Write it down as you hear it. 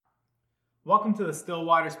Welcome to the Still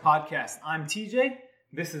Waters podcast. I'm TJ.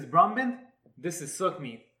 This is Brahman. This is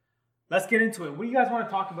Sukhmeet. Let's get into it. What do you guys want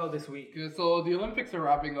to talk about this week? Okay, so the Olympics are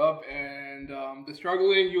wrapping up, and the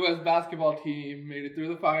struggling U.S. basketball team made it through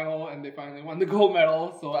the final, and they finally won the gold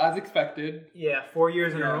medal. So as expected. Yeah, 4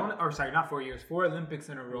 years in a row. Or sorry, not 4 years. 4 Olympics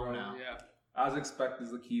in a row now. Yeah. As expected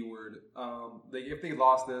is the key word. If they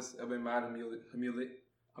lost this, I've been mad humiliating.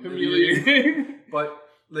 But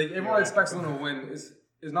everyone expects them to win.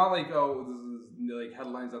 It's not like, oh, this is like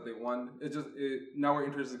headlines that they won. It's just now we're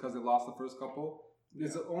interested because they lost the first couple.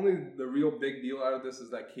 It's only the real big deal out of this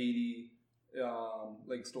is that KD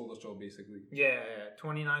stole the show basically. Yeah,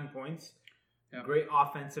 29 points. Yeah. Great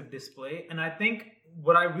offensive display. And I think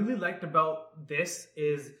what I really liked about this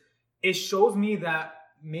is it shows me that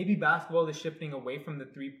maybe basketball is shifting away from the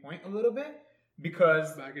 3-point a little bit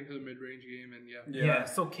because back into the mid-range game and yeah.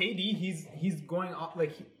 So KD, he's going off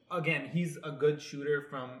he's a good shooter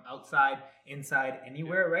from outside, inside,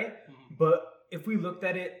 anywhere, right? Mm-hmm. But if we looked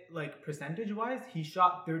at it like percentage-wise, he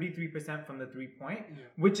shot 33% from the 3-point,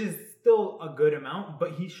 which is still a good amount,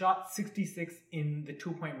 but he shot 66 in the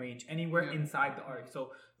 2-point range, anywhere inside the arc.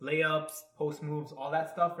 So layups, post moves, all that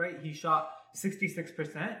stuff, right? He shot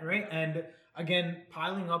 66%, right? And again,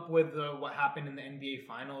 piling up with what happened in the NBA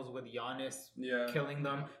Finals with Giannis killing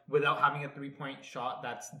them without having a 3-point shot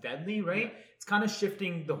that's deadly, right? Yeah. It's kind of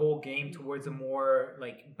shifting the whole game towards a more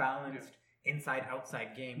balanced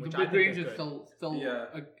inside-outside game, which I think is still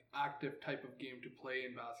an active type of game to play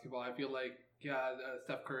in basketball. I feel like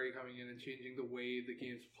Steph Curry coming in and changing the way the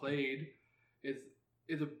game's played is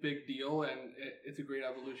a big deal, and it's a great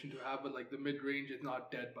evolution to have. But the mid-range is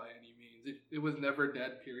not dead by any means. It was never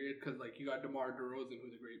dead, period. Because you got DeMar DeRozan,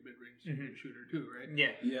 who's a great mid-range shooter too, right?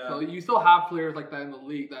 Yeah. So you still have players like that in the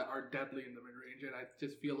league that are deadly in the mid-range, and I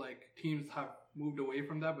just feel like teams have moved away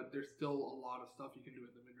from that. But there's still a lot of stuff you can do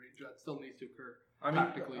in the mid-range that still needs to occur.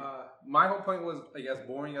 Tactically. My whole point was, I guess,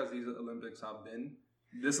 boring as these Olympics have been,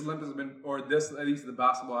 this Olympics has been, or this at least the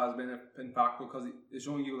basketball has been impactful because it's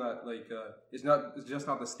showing you that it's just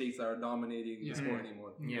not the states that are dominating the sport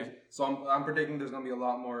anymore. Yeah. So I'm predicting there's gonna be a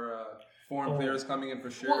lot more foreign players coming in for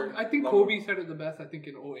sure. Well, I think Kobe said it the best. I think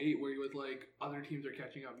in 2008 where he was like, other teams are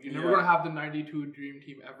catching up. You're never gonna have the '92 Dream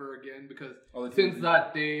Team ever again because since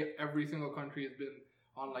that day, every single country has been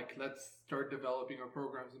on let's start developing our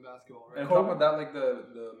programs in basketball, right? And on top of that,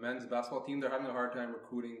 the men's basketball team, they're having a hard time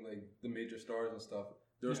recruiting the major stars and stuff.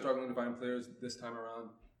 They're struggling to find players this time around.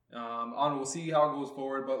 We'll see how it goes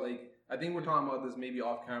forward, but I think we're talking about this maybe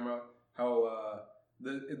off camera, how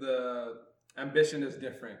the ambition is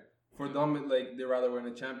different. For them, they rather win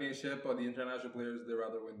a championship, but the international players, they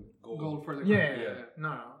rather win gold. Gold for the country.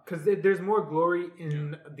 No, because there's more glory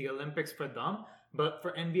in the Olympics for them, but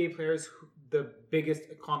for NBA players, the biggest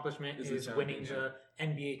accomplishment is winning the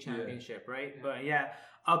NBA championship, right? Yeah.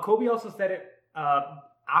 But Kobe also said it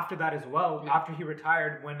after that as well. Yeah. After he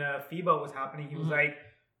retired, when FIBA was happening, he was like,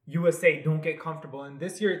 USA, don't get comfortable. And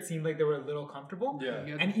this year, it seemed like they were a little comfortable.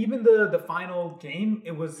 Yeah. And even the final game,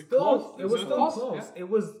 it was still close. Yeah. It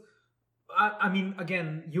was. I mean,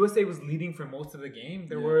 again, USA was leading for most of the game.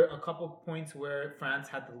 There were a couple points where France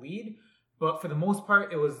had the lead. But for the most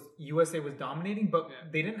part, it was USA was dominating, but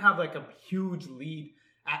they didn't have a huge lead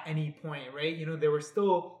at any point, right? They were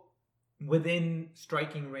still within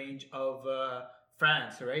striking range of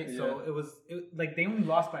France, right? Yeah. So it was they only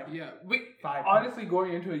lost by 5 honestly, points.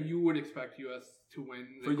 Going into it, you would expect US to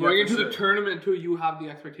win. Going into the tournament too, you have the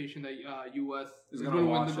expectation that US is going to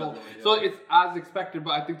win the gold. So it's as expected,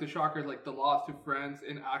 but I think the shocker is the loss to France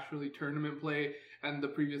in actually tournament play. And the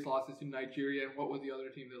previous losses to Nigeria, and what was the other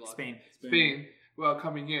team they lost? Spain. Well,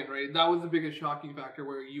 coming in, right? That was the biggest shocking factor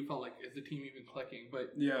where you felt is the team even clicking?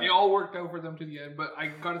 But it all worked out for them to the end. But I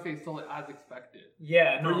gotta say, still as expected.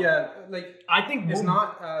 Yeah, no. I think it's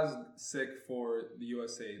not as sick for the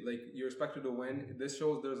USA. You're expected to win. This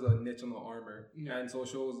shows there's a niche on the armor, and so it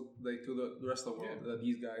shows to the rest of the world that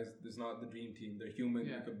these guys is not the dream team. They're human.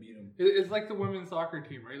 You could beat them. It's like the women's soccer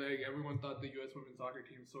team, right? Everyone thought the US women's soccer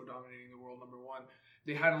team was so dominating the world, number one.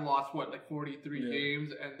 They hadn't lost 43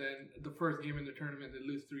 games, and then the first game in the tournament they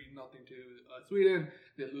lose 3-0 to Sweden.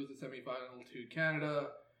 They lose the semifinal to Canada,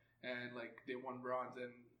 and they won bronze.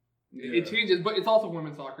 And it changes, but it's also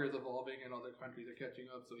women's soccer is evolving, and other countries are catching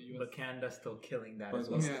up. So but Canada's still killing that as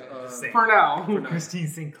well. For now, Christine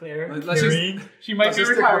Sinclair she might be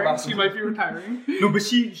retiring. She might be retiring. No, but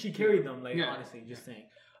she carried them. Honestly, just saying.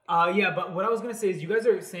 But what I was gonna say is, you guys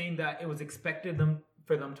are saying that it was expected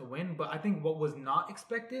for them to win, but I think what was not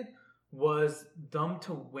expected was dumb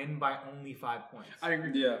to win by only 5 points. I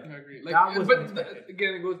agree. Yeah, I agree.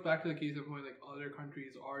 Again, it goes back to the case of point. Like other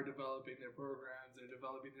countries are developing their programs, they're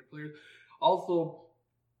developing their players. Also,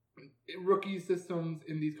 rookie systems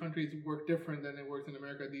in these countries work different than it works in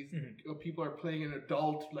America. These people are playing in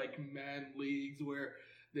adult like man leagues where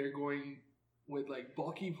they're going with like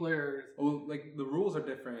bulky players. Well, like the rules are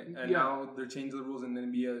different, and now they're changing the rules in the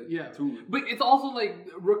NBA too. But it's also like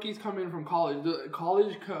rookies come in from college. The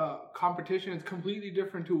college competition is completely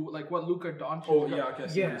different to like what Luka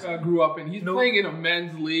Doncic grew up in. He's playing in a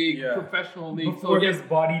men's league, professional league. Before his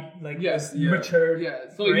body matured. Yeah,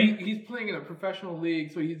 so he's playing in a professional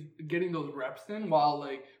league, so he's getting those reps in. While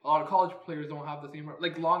like a lot of college players don't have the same reps.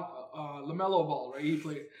 Like LaMelo Ball, right? He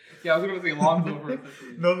played. Yeah, I was gonna say Lonzo for a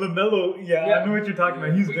second. No, LaMelo. I know what you're talking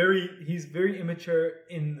about. He's very immature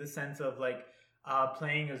in the sense of like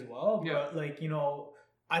playing as well. But like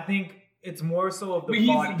I think it's more so of the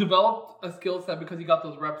body. He's developed a skill set because he got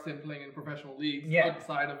those reps in playing in professional leagues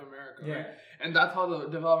outside of America. Right? And that's how the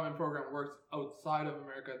development program works outside of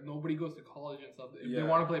America. Nobody goes to college and stuff. If they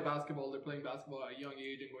want to play basketball, they're playing basketball at a young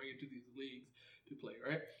age and going into these leagues to play,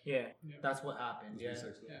 right? Yeah. That's what happened. Yeah.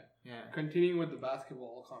 Continuing with the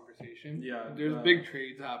basketball conversation. Yeah. There's big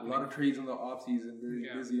trades happening. A lot of trades in the off season. Very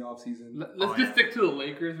busy off season. Let's just stick to the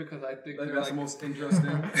Lakers because I think that's the most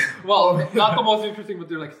interesting. Well, not the most interesting, but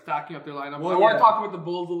they're like stacking up their lineup. I want to talk about the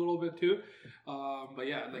Bulls a little bit too. But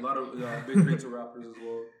a lot of big trades of Raptors as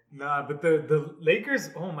well. Nah, but the Lakers,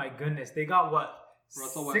 oh my goodness, they got what?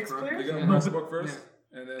 Russell 6 Westbrook. players? They got Westbrook first.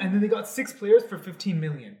 And then they got 6 players for $15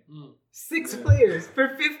 million. 6 players for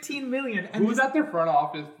 $15 million. And who's at their front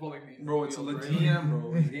office pulling these? Bro, it's a GM,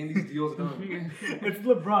 bro. He's getting these deals done. It's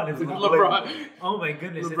LeBron. It's LeBron. Like, oh my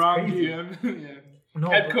goodness, LeBron it's crazy. GM. No,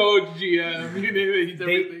 head coach, GM. He's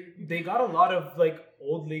everything. They got a lot of like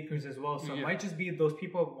old Lakers as well, so it might just be those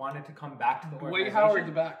people who wanted to come back to the organization. Dwight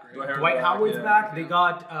Howard's back, right? Dwight Howard's back. They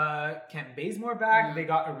got Kent Bazemore back. They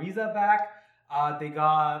got Ariza back. They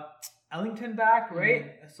got Ellington back,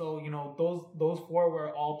 right? So those 4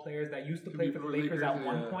 were all players that used to play for the Lakers at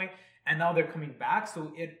one point, and now they're coming back.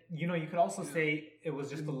 So it you could also say it was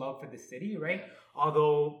just the love for the city, right?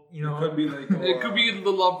 Although it could be like it could be the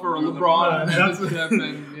love for LeBron.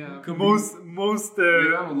 Most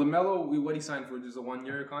LaMelo, what he signed for just a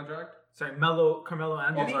 1-year contract. Sorry, Carmelo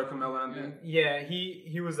Anthony. Oh, sorry, Carmelo Anthony. Yeah,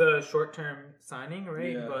 he was a short-term signing,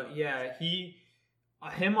 right? Yeah.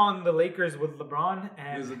 But him on the Lakers with LeBron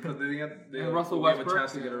and they Russell Westbrook have a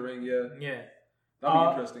chance to get a ring. Yeah. That'd be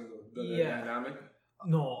interesting though. The dynamic.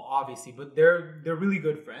 No, obviously, but they're really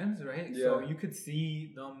good friends, right? Yeah. So you could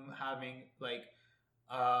see them having like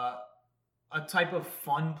a type of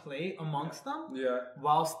fun play amongst them. Yeah.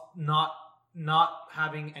 Whilst not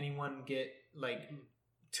having anyone get like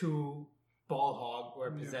too ball hog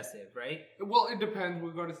or possessive, right? Well, it depends.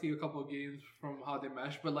 We've got to see a couple of games from how they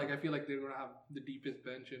mesh, but like I feel like they're gonna have the deepest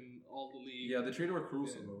bench in all the league. Yeah, the trade were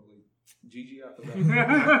crucial though. Like, GG after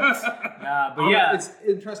that. But it's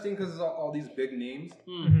interesting because it's all these big names.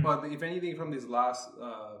 Mm-hmm. But if anything from this last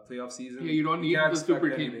playoff season, you don't need the super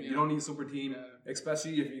team. You don't need a super team,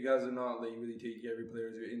 especially if you guys are not like really taking every player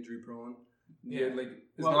as you're injury prone. Yeah, like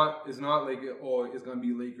it's not like it's gonna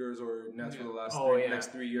be Lakers or Nets for the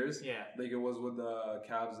next 3 years. Yeah, like it was with the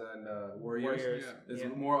Cavs and Warriors. It's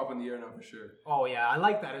more up in the air now for sure. Oh yeah, I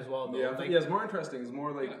like that as well. Though. Yeah, it's more interesting. It's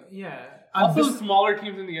more like Also, smaller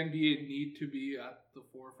teams in the NBA need to be at the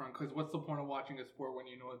forefront because what's the point of watching a sport when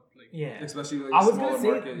especially like I was gonna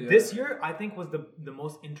say market, this year I think was the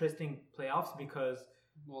most interesting playoffs because.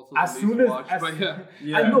 As soon as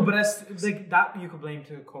I know, but as like that you could blame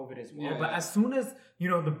to COVID as well. But as soon as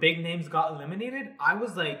the big names got eliminated, I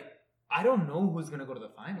was like, I don't know who's gonna go to the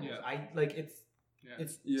finals.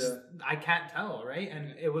 It's just, I can't tell, right?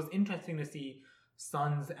 And it was interesting to see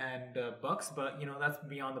Suns and Bucks, but that's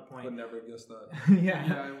beyond the point. Would never guess that.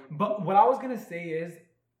 But what I was gonna say is,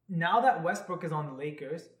 now that Westbrook is on the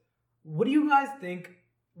Lakers, what do you guys think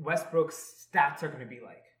Westbrook's stats are gonna be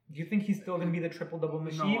like? Do you think he's still going to be the triple-double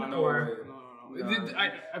machine? No.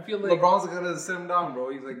 I feel like LeBron's going to sit him down, bro.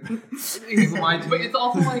 He's like, but it's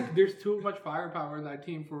also like there's too much firepower in that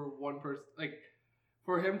team for one person. Like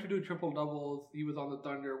for him to do triple-doubles, he was on the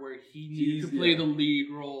Thunder where he needed to play the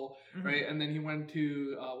lead role, right? And then he went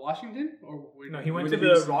to Washington, he went to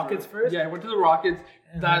the Rockets first. Yeah, he went to the Rockets.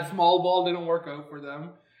 That small ball didn't work out for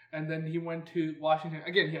them. And then he went to Washington.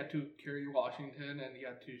 Again, he had to carry Washington and he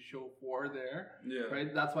had to show for there. Yeah.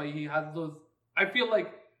 Right? That's why he has those. I feel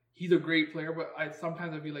like he's a great player, but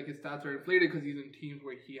sometimes I feel like his stats are inflated because he's in teams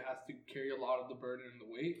where he has to carry a lot of the burden and the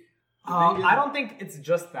weight. I don't think it's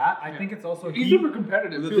just that. I think it's also he's super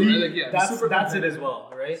competitive too. Right? That's it as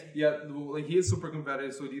well, right? Yeah, like he is super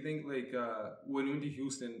competitive. So do you think like when he went to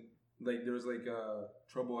Houston, like there was like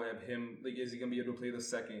trouble at him? Like, is he gonna be able to play the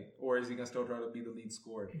second, or is he gonna still try to be the lead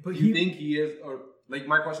scorer? But do you think he is, or like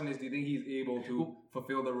my question is, do you think he's able to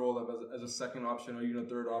fulfill the role of as a second option or even a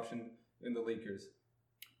third option in the Lakers?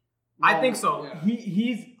 I think so. Yeah.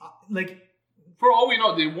 He's like. For all we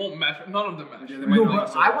know, they won't match. None of them match. Yeah, no,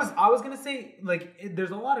 but I was gonna say like there's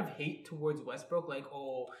a lot of hate towards Westbrook. Like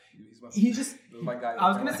he's just my guy. I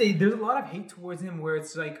was gonna say there's a lot of hate towards him where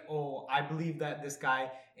it's like I believe that this guy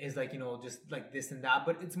is like just like this and that,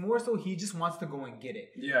 but it's more so he just wants to go and get it.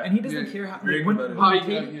 Yeah, and he doesn't care how. Like,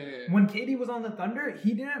 when KD was on the Thunder,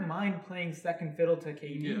 he didn't mind playing second fiddle to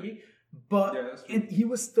KD. Yeah. But he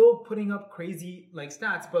was still putting up crazy like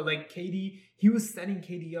stats. But like KD, he was setting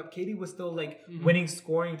KD up. KD was still like winning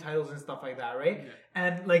scoring titles and stuff like that, right? Yeah.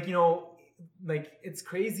 And like like it's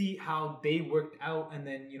crazy how they worked out, and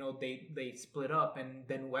then they split up, and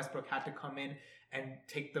then Westbrook had to come in and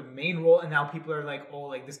take the main role, and now people are like, oh,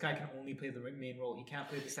 like this guy can only play the main role. He can't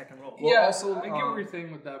play the second role. Well, yeah, also I get what you're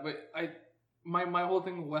saying with that, but my whole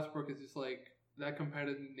thing with Westbrook is just like that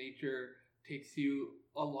competitive nature takes you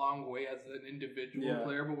a long way as an individual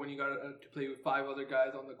player, but when you got to play with 5 other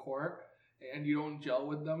guys on the court and you don't gel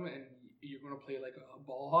with them and you're going to play like a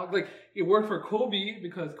ball hog, like it worked for Kobe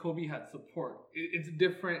because Kobe had support. It's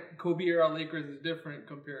different. Kobe era Lakers is different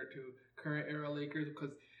compared to current era Lakers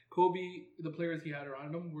because Kobe, the players he had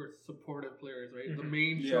around him were supportive players, right? The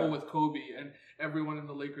main show was Kobe, and everyone in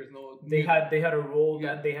the Lakers know they had a role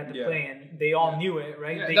that they had to play, and they all knew it,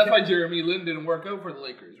 right? Yeah, that's why Jeremy Lin didn't work out for the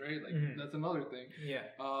Lakers, right? Like that's another thing. Yeah.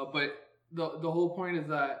 But the whole point is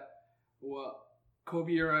that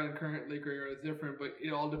Kobe era and current Laker era is different, but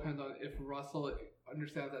it all depends on if Russell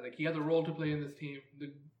understands that like he has a role to play in this team.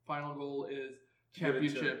 The final goal is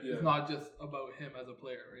championship. It's not just about him as a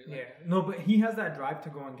player, right? Like, no, but he has that drive to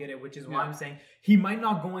go and get it, which is why I'm saying he might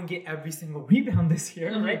not go and get every single rebound this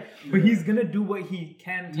year, right? But he's gonna do what he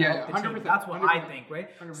can to help the team. That's what 100%. I think, right?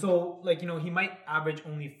 100%. So like he might average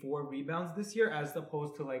only 4 rebounds this year, as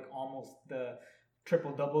opposed to like almost the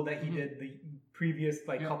triple double that he did the previous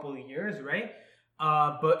couple of years, right?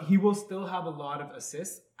 But he will still have a lot of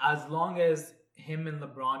assists as long as him and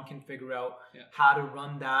LeBron can figure out how to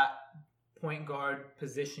run that point guard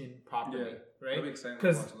position properly, right?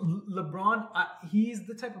 Because LeBron, he's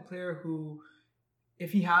the type of player who,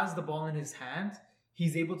 if he has the ball in his hand,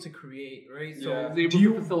 he's able to create, right? So he's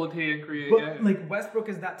able to facilitate and create. But like Westbrook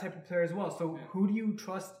is that type of player as well. So who do you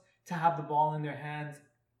trust to have the ball in their hands,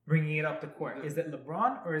 bringing it up the court? Is it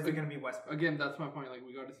LeBron or is it going to be Westbrook? Again, that's my point. Like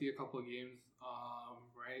we got to see a couple of games,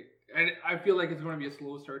 right? And I feel like it's going to be a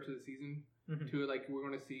slow start to the season. Too, like we're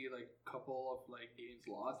going to see like a couple of like games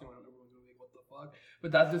lost, and everyone's going to be like, "What the fuck?"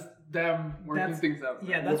 But that's just them working things out.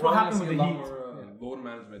 Yeah, that's what happened with the Heat. Load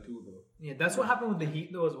management too, though. Yeah, that's what happened with the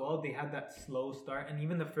Heat though as well. They had that slow start, and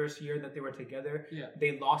even the first year that they were together,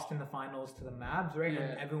 they lost in the finals to the Mavs, right?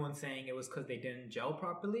 And everyone's saying it was because they didn't gel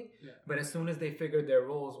properly. Yeah. But as soon as they figured their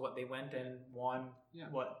roles, they went and won 2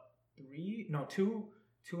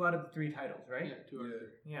 out of the 3 titles, right? Yeah, 2 out of 3.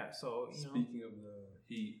 Yeah. So speaking of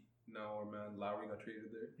the Heat. Now our man Lowry got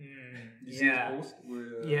traded there. You see his post?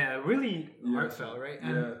 Where, really heartfelt, right?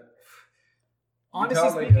 And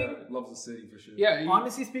honestly speaking, loves the city for sure. Yeah,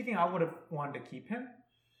 honestly speaking, I would have wanted to keep him,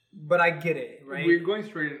 but I get it, right? We're going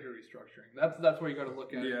straight into restructuring. That's where you got to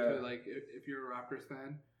look at it. Too. Like if you're a Raptors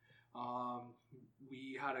fan,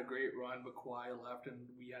 we had a great run, but Kawhi left, and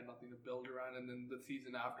we had nothing to build around. And then the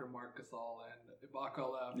season after, Marc Gasol and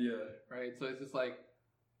Ibaka left. Yeah, right. So it's just like.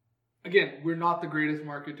 Again, we're not the greatest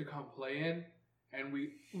market to come play in, and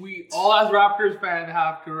we all as Raptors fans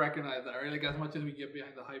have to recognize that, right? Like as much as we get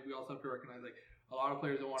behind the hype, we also have to recognize like a lot of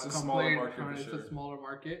players don't want to come play in. It's a smaller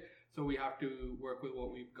market, so we have to work with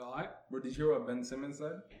what we've got. But did you hear what Ben Simmons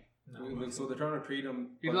said? No. So they're trying to trade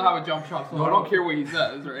him. He doesn't have a jump shot, so I don't care what he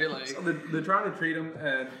says, right? Like so they're trying to trade him,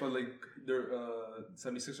 but like they're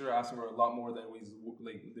 76ers are asking for a lot more than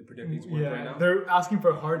they predict he's worth right now. They're asking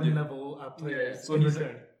for Harden level players. So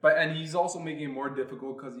he's also making it more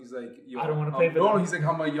difficult because he's like, I don't want to play for them. No, he's like,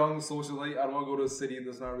 I'm a young socialite. I don't want to go to a city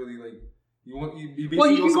that's not really like. He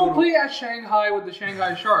can go play at Shanghai with the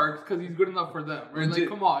Shanghai Sharks because he's good enough for them, right? Like,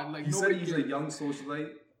 come on. Like he said he's a young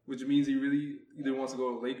socialite, which means he really either wants to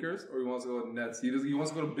go to Lakers or he wants to go to Nets. He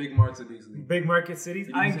wants to go to big market cities. Big market cities.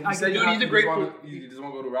 He just want to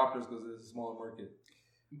go to Raptors because it's a smaller market.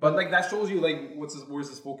 But like that shows you like where's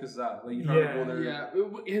his focus at. Like you trying to go there. Yeah,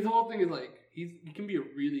 his whole thing is like he can be a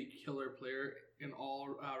really killer player in all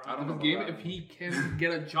around of his game if he can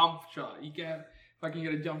get a jump shot. He can If I can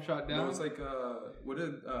get a jump shot down. No, it's like, what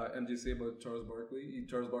did MJ say about Charles Barkley?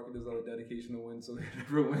 Charles Barkley does a lot of dedication to win, so they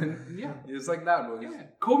never win. Yeah. It's like that, bro. Yeah.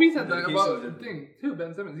 Kobe said that about the thing, too,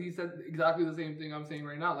 Ben Simmons. He said exactly the same thing I'm saying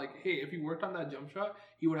right now. Like, hey, if he worked on that jump shot,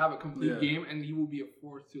 he would have a complete game, and he would be a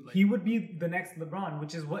force to, like... He would be the next LeBron,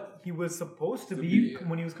 which is what he was supposed to be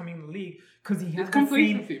when he was coming in the league. Because he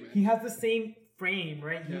has the same frame,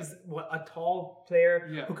 right? Yeah. He's a tall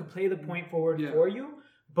player who could play the point forward for you.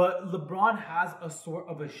 But LeBron has a sort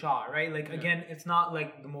of a shot, right? Like, again, it's not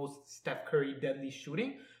like the most Steph Curry deadly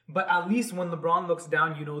shooting. But at least when LeBron looks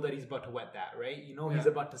down, you know that he's about to wet that, right? You know he's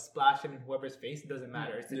about to splash in whoever's face. It doesn't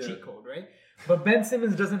matter. It's a cheat code, right? But Ben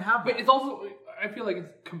Simmons doesn't have that. But it's also, I feel like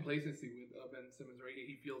it's complacency with Ben Simmons, right?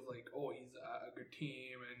 He feels like, oh, he's a good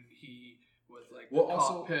team and he was like the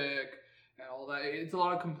top pick. And all that. It's a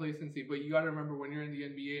lot of complacency, but you got to remember when you're in the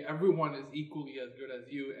NBA, everyone is equally as good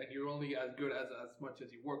as you, and you're only as good as much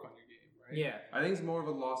as you work on your game, right? Yeah. I think it's more of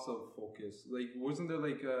a loss of focus. Like, wasn't there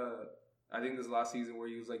like I think this last season where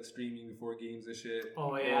he was like streaming before games and shit.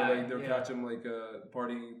 Oh yeah. Or like they'll catch him like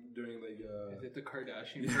partying during like. Is it the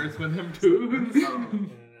Kardashian verse with him too?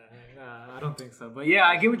 I don't think so. But yeah,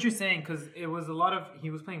 I get what you're saying because it was a lot of he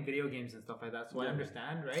was playing video games and stuff like that. So I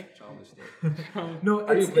understand, right? Childish stuff. No,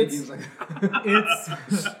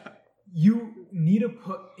 it's you need to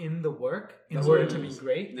put in the work in order to be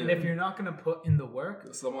great. Yeah. And if you're not going to put in the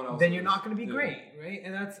work, then you're not going to be great, right?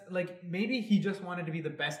 And that's like maybe he just wanted to be the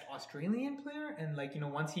best Australian player, and like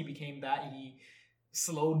once he became that, he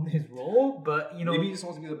slowed his role, but maybe he just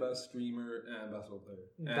wants to be the best streamer and basketball player.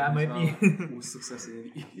 And that might be success in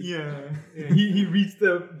the yeah. He reached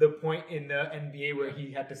the point in the NBA where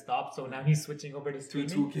he had to stop, so now he's switching over to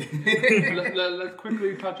streaming. Let's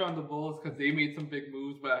quickly touch on the Bulls because they made some big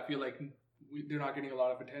moves, but I feel like they're not getting a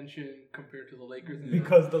lot of attention compared to the Lakers.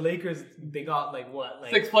 Because the Lakers, they got like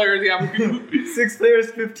 6 players, 6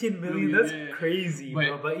 players, 15 million. That's crazy,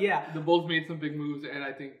 bro. But yeah, the Bulls made some big moves, and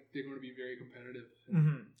I think they're going to be very competitive.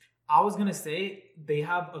 Mm-hmm. I was gonna say they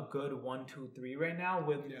have a good 1, 2, 3 right now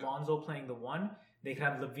with Lonzo playing the 1. They could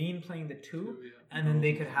have Levine playing the 2, and then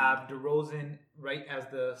they could have DeRozan right as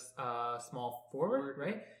the small forward,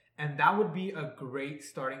 right? And that would be a great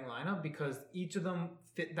starting lineup because each of them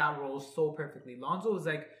fit that role so perfectly. Lonzo is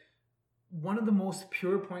like one of the most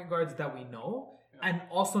pure point guards that we know. Yeah. And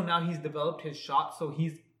also now he's developed his shot. So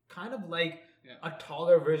he's kind of like a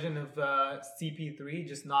taller version of CP3,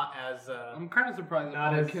 just not as... I'm kind of surprised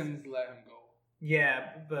that Pelicans let him go. Yeah,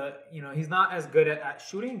 but he's not as good at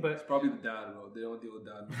shooting. But it's probably the dad, bro. They don't deal with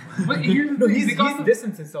dad. But here's the thing. He's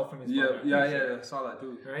distanced himself from his father. Yeah. I saw that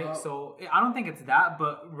too. Right, so I don't think it's that.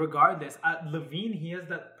 But regardless, Levine, he has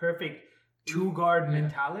that perfect 2-guard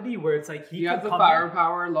mentality where it's like he has the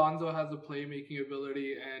firepower. Lonzo has the playmaking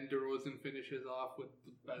ability, and DeRozan finishes off with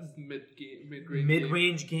the best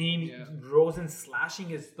mid-range game. Yeah. DeRozan slashing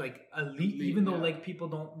is like elite, even though like people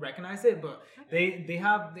don't recognize it. But they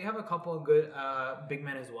have a couple of good big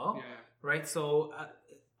men as well, right? So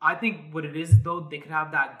I think what it is though, they could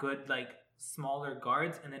have that good like smaller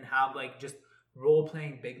guards, and then have like just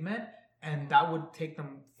role-playing big men. And that would take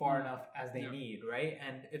them far enough as they need, right?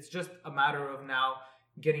 And it's just a matter of now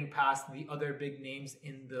getting past the other big names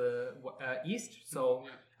in the East. So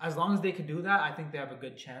as long as they can do that, I think they have a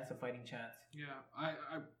good chance, a fighting chance. Yeah, I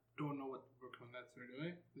don't know what the Brooklyn Nets are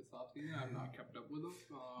doing this offseason. I've not kept up with them.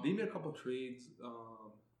 They made a couple trades.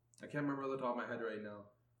 I can't remember off the top of my head right now.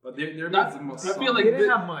 But they're not the most. I feel like they didn't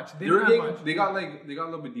have much. They got a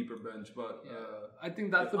little bit deeper bench, but I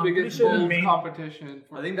think that's the biggest Bulls competition.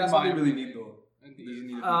 I think that's what they really need, though.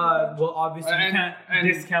 Well, obviously you can't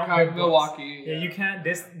discount Milwaukee. Yeah, you can't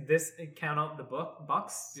discount out the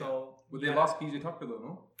Bucks. So, but they lost PJ Tucker though,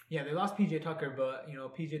 no? Yeah, they lost PJ Tucker, but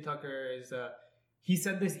PJ Tucker is. He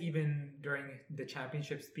said this even during the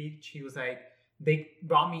championship speech. He was like, "They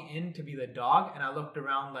brought me in to be the dog," and I looked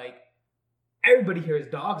around like. Everybody here is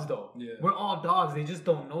dogs, though. Yeah. We're all dogs. They just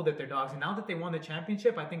don't know that they're dogs. And now that they won the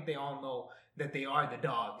championship, I think they all know that they are the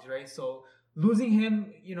dogs, right? So losing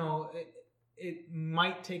him, it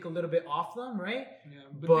might take a little bit off them, right? Yeah,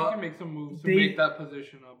 but they can make some moves to make that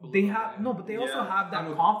position up. They also have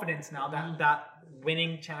that confidence now, that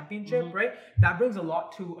winning championship, right? That brings a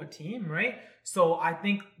lot to a team, right? So I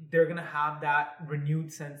think they're gonna have that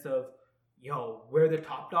renewed sense of. We're the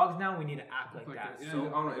top dogs now. We need to act like that. Yeah, so I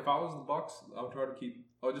don't know. If I was the Bucks, I would try to keep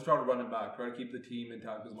I would just try to run it back. Try to keep the team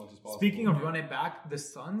intact as much as possible. Speaking of run it back, the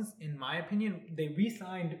Suns, in my opinion, they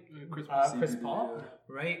re-signed Chris Paul,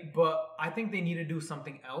 right? But I think they need to do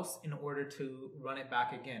something else in order to run it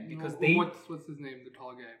back again. Because what's his name? The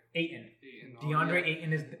tall guy? Ayton. DeAndre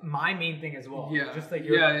Ayton is my main thing as well. Yeah. Just like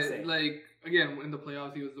you're about to say. Like, again, in the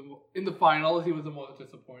playoffs, in the finals, he was the most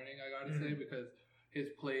disappointing, I gotta say, because his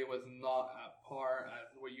play was not at par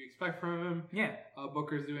at what you expect from him. Yeah.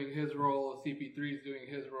 Booker's doing his role. CP3's doing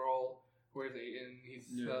his role. Where's Ayton? He's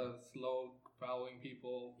slow, fouling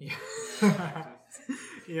people. Yeah.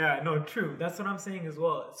 Yeah, no, true. That's what I'm saying as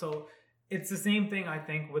well. So it's the same thing, I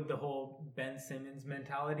think, with the whole Ben Simmons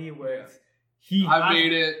mentality where it's he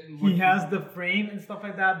has the frame and stuff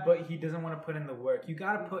like that, but he doesn't want to put in the work. You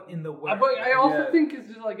got to put in the work. But I also think it's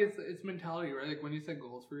just like it's mentality, right? Like when you set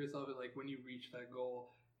goals for yourself, it's like when you reach that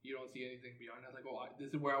goal, you don't see anything beyond it. Like, oh,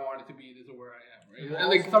 this is where I want it to be. This is where I am, right? And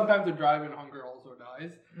like sometimes the drive and hunger also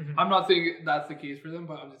dies. Mm-hmm. I'm not saying that's the case for them,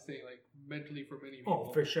 but I'm just saying like mentally for many people.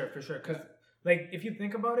 Oh, for sure. Because like if you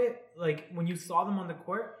think about it, like when you saw them on the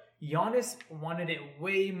court, Giannis wanted it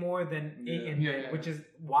way more than Ayton did, which is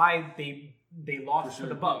why they lost to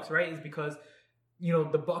the Bucks, right? Is because, you know,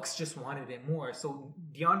 the Bucks just wanted it more. So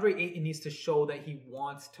DeAndre Ayton needs to show that he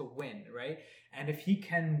wants to win, right? And if he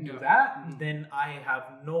can do that, then I have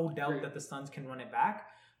no doubt that the Suns can run it back.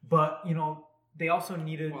 But, you know, they also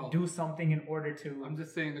need to do something in order to... I'm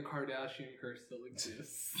just saying the Kardashian curse still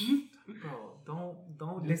exists. Bro,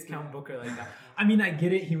 don't discount Booker like that. I mean, I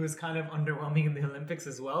get it. He was kind of underwhelming in the Olympics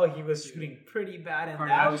as well. He was shooting pretty bad in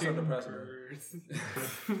Kardashian curse.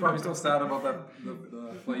 Probably still sad about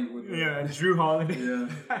the flight with Drew Holiday. Yeah.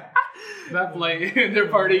 That flight, they're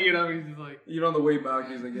partying it up. He's just like... You know, on the way back,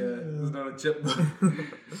 he's like, there's not a chip.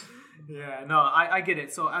 Yeah, no, I get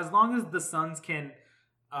it. So as long as the Suns can...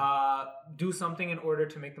 do something in order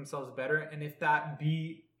to make themselves better, and if that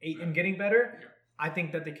be Ayton getting better, I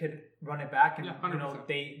think that they could run it back, and you know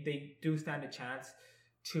they do stand a chance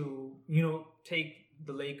to, you know, take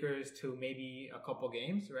the Lakers to maybe a couple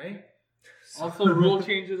games, right? Also, rule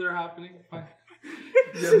changes are happening.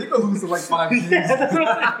 They could lose to like 5 games. Yeah, that's what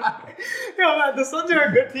I'm saying. No, man, the Suns are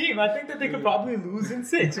a good team. I think that they could probably lose in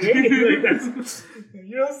 6, right? Like that's,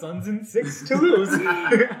 you know, Suns in 6 to lose.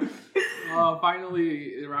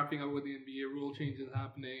 Finally, wrapping up with the NBA rule changes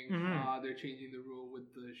happening. Mm-hmm. They're changing the rule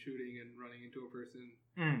with the shooting and running into a person.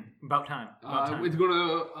 About time. It's going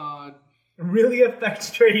to really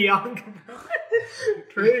affect Trae Young.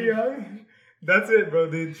 Trae Young. That's it, bro.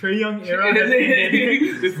 The Trae Young era has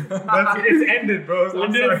ended. It's ended, bro.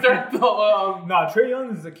 I'm sorry. Trae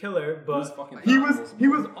Young is a killer, but he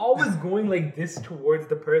was always going like this towards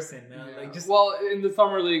the person. Like just in the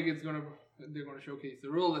summer league, they're gonna showcase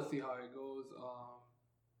the rule. Let's see how it goes.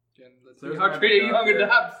 Let's see how Trae Young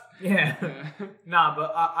adapts. Yeah.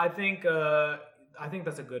 But I think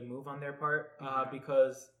that's a good move on their part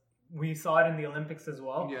because we saw it in the Olympics as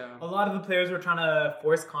well. Yeah. A lot of the players were trying to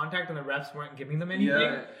force contact and the refs weren't giving them anything.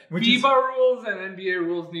 Yeah. FIBA rules and NBA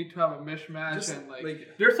rules need to have a mismatch. And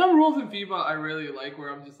there's some rules in FIBA I really like where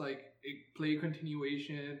I'm just like play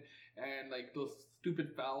continuation and like those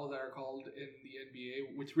stupid fouls that are called in the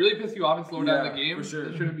NBA, which really piss you off and slow down the game. For sure.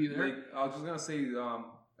 That shouldn't be there. Like, I was just going to say,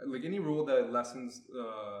 like any rule that lessens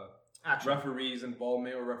referees'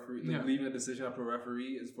 involvement or leaving a decision up to a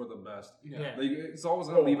referee is for the best. Yeah. Like, it's always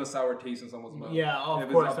going to leave a sour taste in someone's mouth. Yeah, of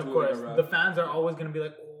course. The fans are always going to be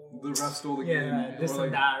like, the ref stole the game. Yeah, this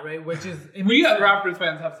and that, right? Which is... We as Raptors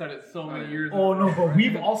fans have said it so many years ago. Oh, no, but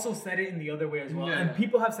we've also said it in the other way as well. Yeah. And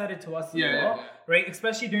people have said it to us as well, right?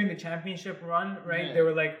 Especially during the championship run, right? Yeah. They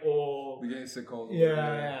were like, oh... The game's sick called.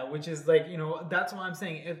 Yeah, which is like, you know, that's what I'm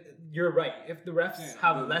saying. If you're right. If the refs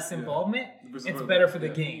have less involvement, it's better for the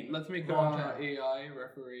game. Let's make the AI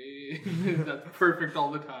referee. That's perfect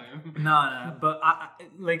all the time. No, but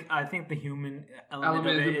I think the human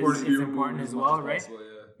element of it is important as well, right?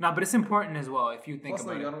 No, but it's important as well if you think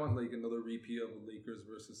about it. I don't want like another repeat of Lakers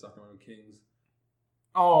versus Sacramento Kings.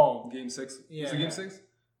 Oh, Game 6. Yeah, is it Game 6?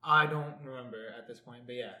 I don't remember at this point,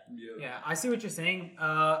 but yeah. I see what you're saying.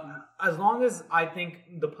 As long as I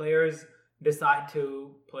think the players decide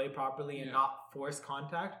to play properly and not force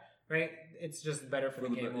contact, right? It's just better for the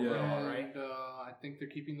game overall, right? I think they're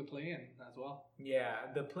keeping the play-in as well. Yeah,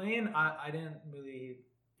 the play-in, I didn't really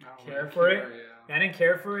care for it. I didn't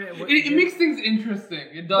care for it. It makes things interesting.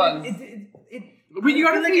 It does. But you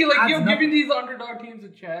gotta think, like, giving these underdog teams a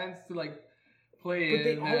chance to, like, play. But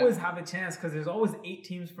they always have a chance because there's always 8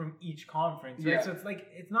 teams from each conference, right? So it's like,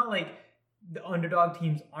 it's not like the underdog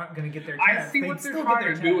teams aren't going to get their chance. I see what they're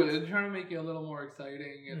trying to do. They're trying to make it a little more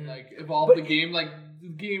exciting and, like, evolve the game. Like, the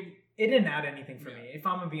game... It didn't add anything for me, if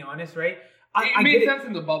I'm going to be honest, right? It made sense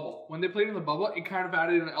in the bubble. When they played in the bubble, it kind of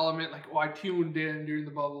added an element like, I tuned in during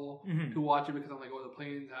the bubble to watch it because I'm like, the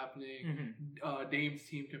playing's happening. Dame's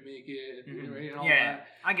team can make it, right? And all that.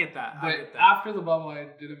 I get that. But after the bubble,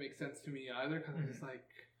 it didn't make sense to me either because I'm just like,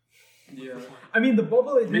 I mean, the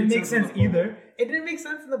bubble, it didn't make sense either. It didn't make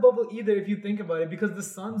sense in the bubble either if you think about it, because the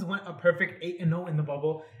Suns went a perfect 8-0 in the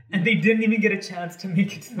bubble, and they didn't even get a chance to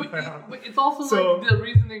make it to the playoffs. But it's also like the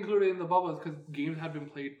reason they included it in the bubble is because games had been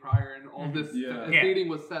played prior and all this seeding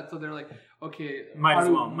was set. So they're like, okay, might as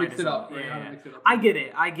well mix it up. I get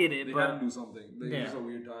it. They had to do something. It was a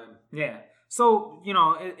weird time. Yeah. So,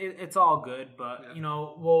 it's all good, but,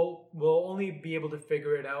 we'll only be able to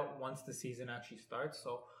figure it out once the season actually starts.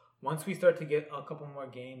 So once we start to get a couple more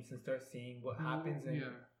games and start seeing what happens, and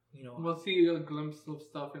we'll see a glimpse of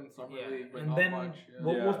stuff in summer league, but and not then much.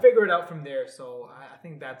 We'll figure it out from there. So I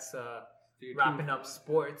think that's wrapping up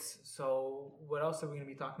sports. So what else are we going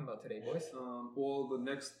to be talking about today, boys? Well, the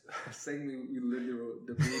next segment we literally wrote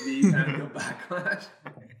DaBaby and DaBacklash.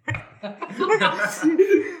 DaBacklash.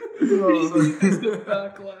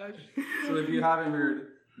 So if you haven't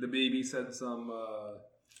heard, DaBaby said some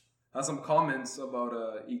comments about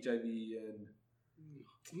HIV and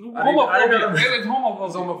homophobia.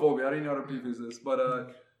 It's homophobia. I didn't know how to preface this, but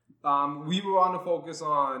we want to focus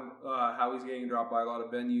on how he's getting dropped by a lot of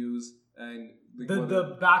venues and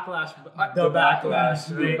the backlash. The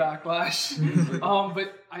backlash. But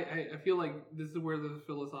I feel like this is where the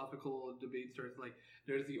philosophical debate starts. Like,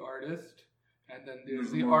 there's the artist. And then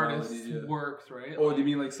there's the artist's works, right? Oh, do you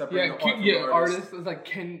mean like separate the art from the artist is like,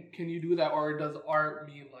 can you do that, or does art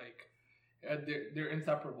mean like they're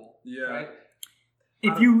inseparable? Yeah. Right?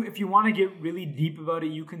 If you want to get really deep about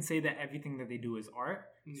it, you can say that everything that they do is art.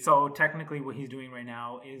 Yeah. So technically, what he's doing right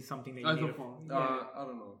now is something that you need to. I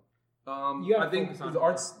don't know. I think the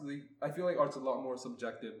art's. I feel like art's a lot more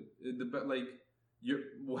subjective.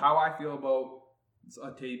 How I feel about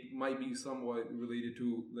a tape might be somewhat related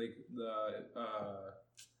to like the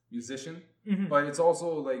musician, but it's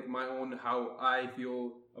also like my own how I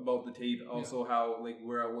feel about the tape. Also, how like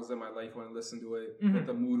where I was in my life when I listened to it, what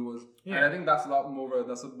the mood was, and I think that's a lot more of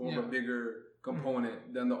a bigger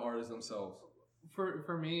component than the artists themselves.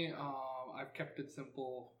 For me, I've kept it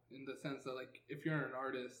simple in the sense that like if you're an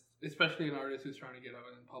artist, especially an artist who's trying to get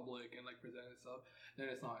out in public and like present stuff, then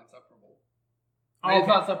it's not inseparable. It's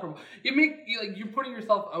not separable. You're putting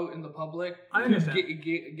yourself out in the public. I understand.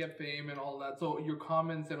 Get fame and all that. So your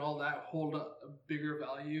comments and all that hold a bigger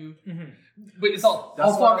value. But it's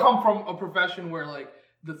also come from a profession where like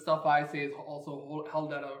the stuff I say is also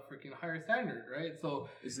held at a freaking higher standard, right? So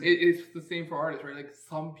it's the same for artists, right? Like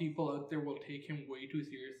some people out there will take him way too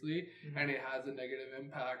seriously, and it has a negative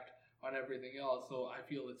impact on everything else. So I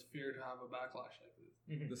feel it's fair to have a backlash like this.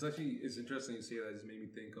 This actually is interesting to say that. It's made me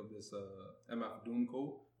think of this MF Doom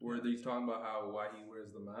quote where he's talking about why he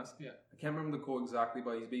wears the mask. Yeah, I can't remember the quote exactly,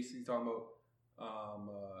 but he's basically talking about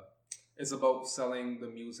it's about selling the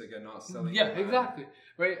music and not selling. Yeah, exactly.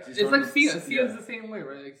 Right. It's like Sia. Sia's the same way,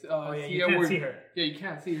 right? Like, you can't see her. Yeah, you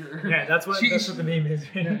can't see her. Yeah, that's what the name is.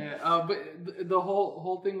 But the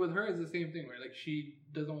whole thing with her is the same thing, right? Like she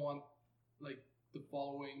doesn't want like the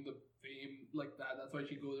following, the fame like that. That's why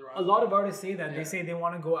she goes around. A lot of artists say that. They say they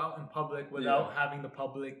want to go out in public without having the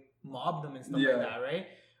public mob them and stuff like that, right?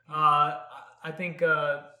 I think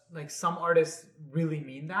like some artists really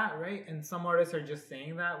mean that, right? And some artists are just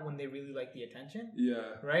saying that when they really like the attention.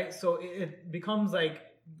 Yeah. Right? So it becomes like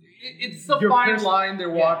it's a fine line they're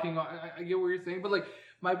walking on. I get what you're saying, but like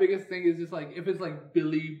my biggest thing is just like if it's like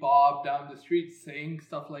Billy Bob down the street saying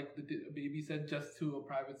stuff like the DaBaby said just to a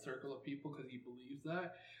private circle of people because he believes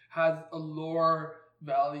that has a lower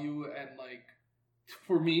value and like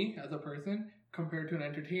for me as a person compared to an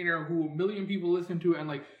entertainer who a million people listen to and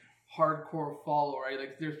like hardcore follow, right?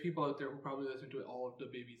 Like there's people out there who probably listen to all of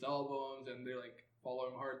DaBaby's albums and they're like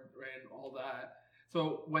following hard and all that.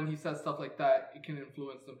 So when he says stuff like that, it can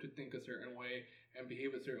influence them to think a certain way and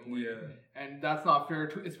behave a certain way. Yeah. And that's not fair,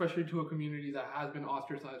 especially to a community that has been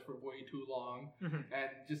ostracized for way too long. And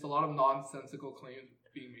just a lot of nonsensical claims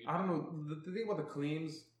being made. I don't know. The thing about the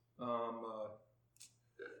claims, I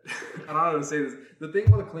don't know how to say this. The thing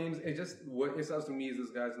about the claims, what it says to me is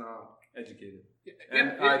this guy's not educated.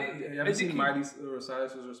 And I haven't seen Miley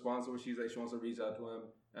Cyrus's response where she's like she wants to reach out to him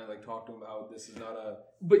and like talk to him about this is not a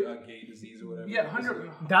gay disease or whatever. Yeah, 100.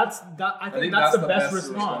 I think that's the best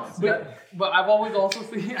response. But I've always also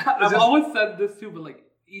seen I've always said this too. But like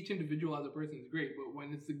each individual as a person is great, but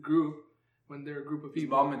when it's a group. When they're a group of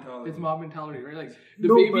people, it's mob mentality, right? Like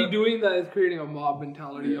DaBaby doing that is creating a mob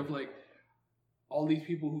mentality of like, all these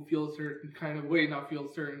people who feel a certain kind of way now feel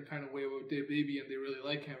a certain kind of way about DaBaby and they really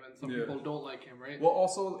like him, and some people don't like him, right? Well,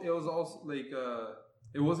 also, it was also like,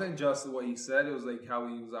 it wasn't just what he said, it was like how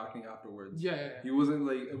he was acting afterwards. He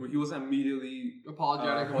wasn't immediately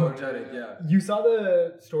apologetic. You saw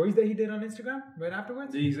the stories that he did on Instagram right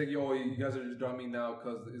afterwards? He's like, yo, you guys are just drumming now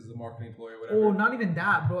because it's the marketing ploy or whatever. Oh, not even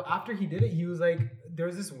that, bro. After he did it, he was like, there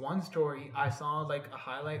was this one story I saw, like a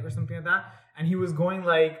highlight or something like that, and he was going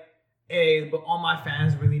like, hey, but all my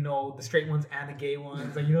fans really know the straight ones and the gay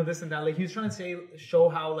ones, like, you know, this and that. Like, he was trying to show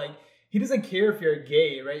how, like, he doesn't care if you're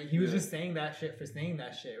gay, right? He was just saying that shit for saying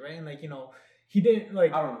that shit, right? And, like, you know, he didn't,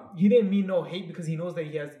 like, he didn't mean no hate because he knows that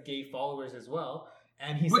he has gay followers as well.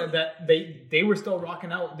 And he said that they were still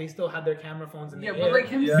rocking out. They still had their camera phones in the air. Yeah, but, like,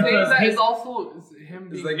 him saying that is also him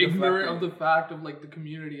being like ignorant of the fact of, like, the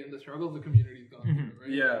community and the struggles the community's gone through,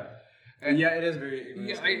 right? Yeah. And it is very ignorant.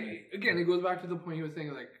 Yeah, again, it goes back to the point he was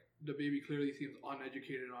saying, like, DaBaby clearly seems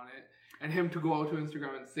uneducated on it, and him to go out to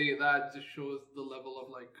Instagram and say that just shows the level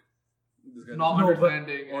of like not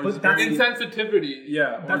understanding or insensitivity.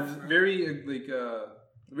 Yeah, that's very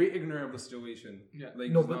very ignorant of the situation. Yeah,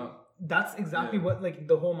 like that's exactly what, like,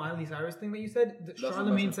 the whole Miley Cyrus thing that you said.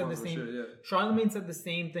 Charlemagne said the same. Sure, Charlemagne said the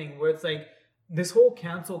same thing, where it's like this whole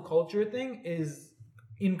cancel culture thing is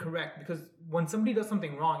incorrect, because when somebody does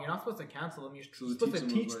something wrong, you're not supposed to cancel them. You're supposed to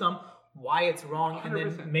teach them why it's wrong and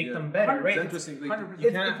then make them better, right? It's interesting. Like,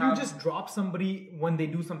 if you just drop somebody when they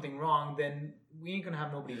do something wrong, then we ain't gonna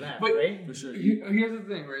have nobody left, right? For sure. Here's the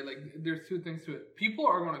thing, right? Like, there's two things to it. People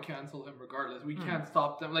are gonna cancel him regardless. We can't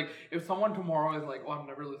stop them. Like, if someone tomorrow is like, "Oh, I'm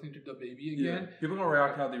never listening to DaBaby again," people are gonna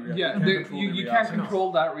react how they react. Yeah, you can't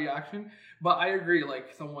control that reaction. But I agree.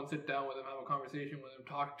 Like, someone sit down with him, have a conversation with him,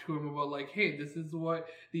 talk to him about, like, hey, this is what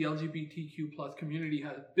the LGBTQ plus community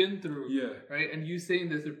has been through, right? And you saying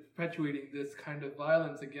this are perpetuating this kind of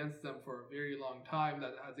violence against them for a very long time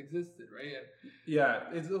that has existed, right?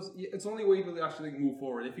 And it's only way to actually move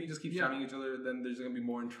forward. If you just keep shouting at each other, then there's gonna be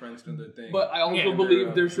more entrenched in their thing. But I also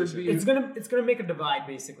believe there should be. It's gonna make a divide,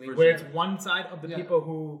 basically, where it's one side of the people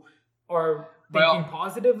who are thinking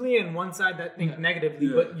positively and one side that think negatively,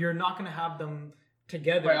 but you're not going to have them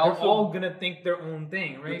together. They're all going to think their own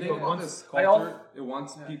thing, right? The thing about this culture, it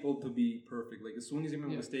wants people to be perfect. Like, as soon as you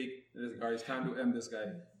make a mistake, it's time to end this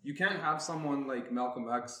guy. You can't have someone like Malcolm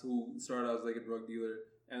X, who started as like a drug dealer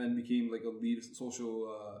and then became like a leader, social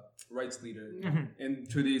rights leader in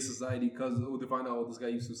today's society, because they find out this guy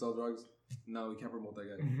used to sell drugs. No, we can't promote that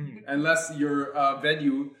guy. Unless you're a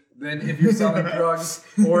venue, then if you're selling drugs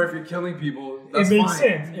or if you're killing people, that's fine. It makes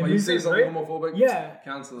sense. But you say something homophobic,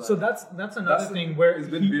 cancel that. So that's another thing where it's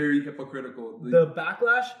been very hypocritical. The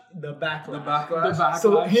backlash.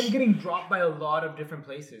 So him getting dropped by a lot of different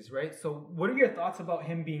places, right? So what are your thoughts about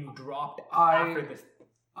him being dropped after this?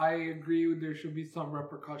 I agree there should be some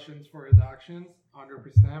repercussions for his actions,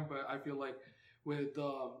 100%. But I feel like with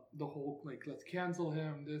the whole, like, let's cancel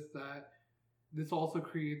him, this, that, this also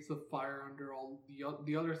creates a fire under all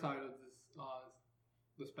the other side of this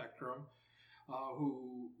the spectrum,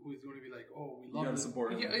 who is going to be like, oh, we love this.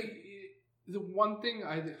 Support him. Yeah, the one thing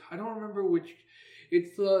I don't remember which.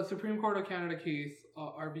 It's the Supreme Court of Canada case,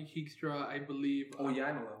 R.B. Keekstra, I believe. Oh, yeah,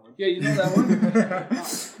 I know that one. Yeah, you know that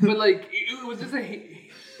one? But, like, it was just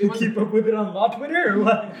keep up with it on law Twitter or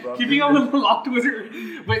what? Brother. Keeping up with law Twitter.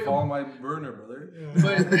 But, follow my burner, brother.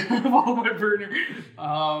 Follow my burner.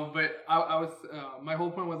 But I was, my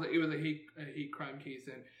whole point was that it was a hate crime case,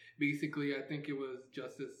 and basically I think it was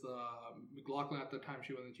Justice McLaughlin at the time.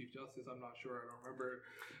 She wasn't Chief Justice. I'm not sure. I don't remember.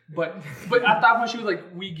 But at that point she was like,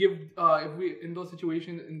 we give if we in those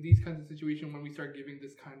situations, in these kinds of situations, when we start giving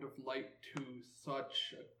this kind of light to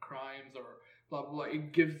such crimes or blah blah,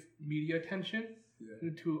 it gives media attention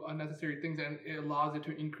to unnecessary things, and it allows it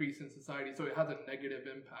to increase in society, so it has a negative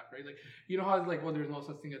impact, right? Like, you know how it's like, well, there's no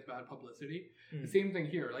such thing as bad publicity. The same thing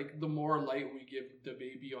here. Like, the more light we give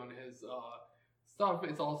DaBaby on his stuff,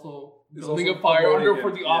 it's also building a fire under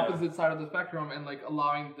for the opposite side of the spectrum, and like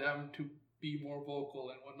allowing them to be more vocal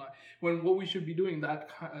and whatnot. When what we should be doing, that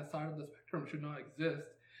side of the spectrum should not exist,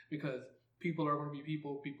 because people are going to be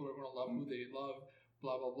people are going to love who they love,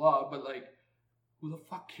 blah blah blah. But like, who the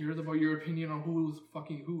fuck cares about your opinion on who's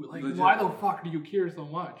fucking who? Like, legit. Why the fuck do you care so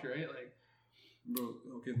much, right? Like, bro,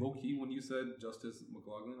 okay, low key, when you said Justice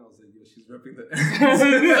McLaughlin, I was like, yeah, she's repping the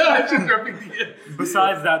she's repping the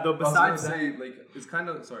Besides that, though,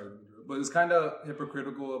 it's kind of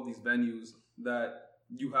hypocritical of these venues that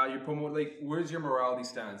you promote, like, where's your morality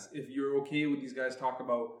stance? If you're okay with these guys talk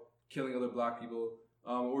about killing other black people,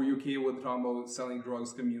 or you're okay with talking about selling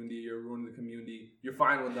drugs community or ruining the community, you're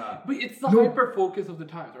fine with that. But it's the hyper focus of the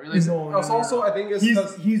times, right? Like, also, I think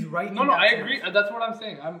it's he's right. No, I agree. That's what I'm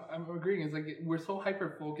saying. I'm agreeing. It's like we're so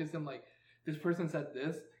hyper focused and like this person said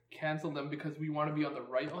this, cancel them because we want to be on the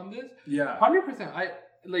right on this. Yeah, 100%. I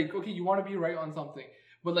like okay, you want to be right on something,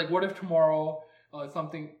 but like, what if tomorrow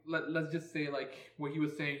something? Let's just say like what he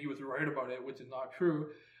was saying, he was right about it, which is not true,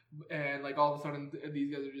 and like all of a sudden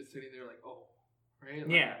these guys are just sitting there like, oh. Right?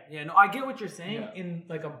 Like, no, I get what you're saying in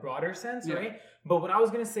like a broader sense, right? But what I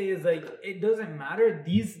was gonna say is like it doesn't matter.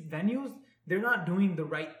 These venues, they're not doing the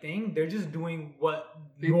right thing. They're just doing what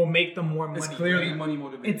will make them more money. It's clearly money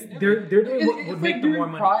motivated. They're doing what would make them more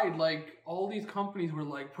money. Pride, like all these companies were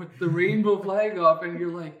like, put the rainbow flag up, and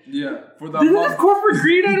you're like, for that. This is corporate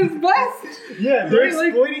greed at its best. They're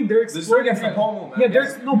exploiting. They're exploiting.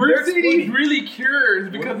 Mercedes really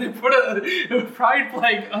cures because they put a pride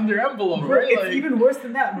flag on their envelope. Right? It's even worse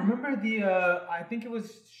than that. Remember the? I think it was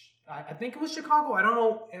Chicago. I don't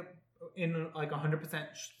know. In like 100%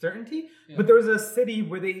 certainty, but there was a city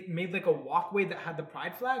where they made like a walkway that had the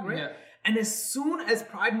pride flag, right? And as soon as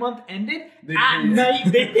Pride Month ended, at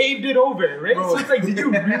night they paved it over, right? Bro. So it's like, did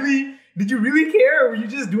you really care, or were you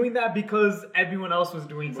just doing that because everyone else was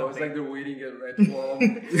doing something? It's like they're waiting at 12.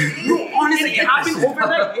 No, honestly, it happened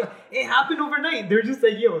overnight. It happened overnight. They're just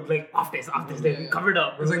like, yo, like off this, they covered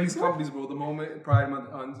up. It's like these companies, bro. The moment Pride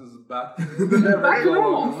Month ends, is back. Back to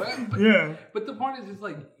normal. But the point is just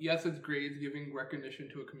like, yes, it's great. It's giving recognition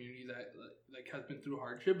to a community that like has been through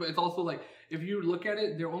hardship, but it's also like if you look at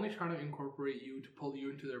it, they're only trying to incorporate you to pull you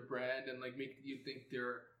into their brand and like make you think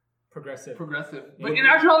they're progressive. But in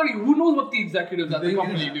actuality, who knows what the executives at the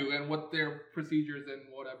company do and what their procedures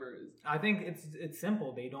and whatever is. I think it's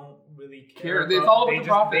simple. They don't really care. It's all about the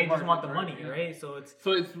profit. They just want the money, right? So it's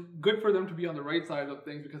good for them to be on the right side of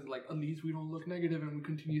things because like at least we don't look negative and we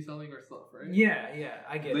continue selling our stuff, right? Yeah,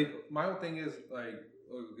 I get like, it. My whole thing is like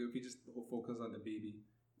if we just focus on DaBaby.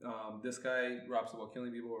 This guy raps about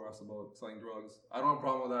killing people or raps about selling drugs. I don't have a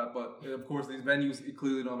problem with that, but of course these venues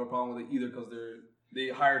clearly don't have a problem with it either because they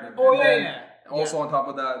hired him. Also on top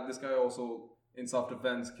of that, this guy also in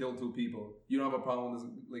self-defense killed 2 people. You don't have a problem with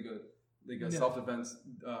this, like a self-defense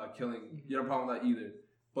killing. You don't have a problem with that either.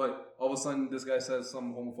 But all of a sudden this guy says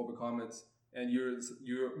some homophobic comments and you're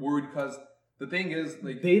worried because the thing is,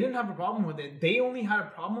 like, they didn't have a problem with it. They only had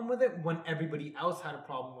a problem with it when everybody else had a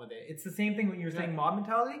problem with it. It's the same thing when you're saying mob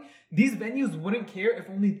mentality. These venues wouldn't care if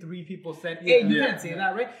only 3 people said, "Hey, you can't say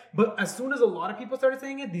that," right? But as soon as a lot of people started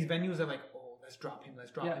saying it, these venues are like, "Oh, let's drop him.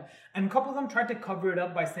 And a couple of them tried to cover it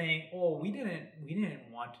up by saying, "Oh, we didn't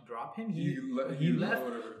want to drop him. He left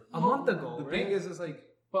a month ago." The thing is like,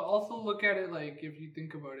 but also look at it like if you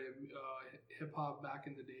think about it, hip hop back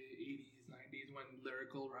in the day, 80s. 90s when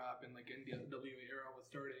lyrical rap and like NWA era was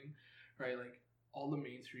starting, right? Like all the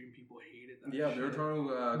mainstream people hated that. Yeah, they were trying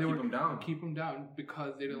to keep him down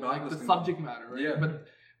because they didn't like the subject matter, right? Yeah. But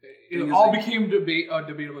it all became debate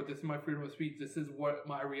about this is my freedom of speech. This is what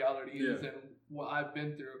my reality is and what I've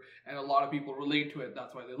been through, and a lot of people relate to it.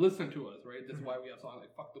 That's why they listen to us, right? That's why we have songs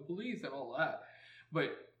like "Fuck the Police" and all that.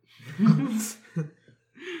 But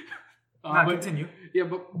continue. Yeah,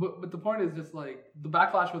 but the point is just like the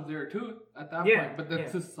backlash was there too at that point, but then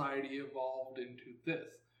society evolved into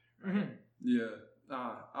this. Right?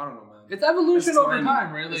 I don't know, man. It's evolution over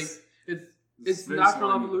time, right? Like it's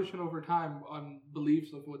natural evolution over time on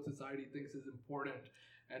beliefs of what society thinks is important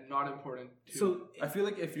and not important. So I feel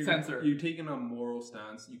like if you're taking a moral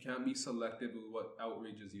stance, you can't be selective with what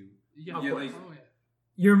outrages you.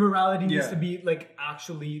 Your morality needs to be like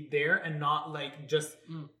actually there and not like just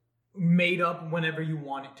made up whenever you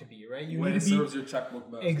want it to be, right? You when need it to be serves your checkbook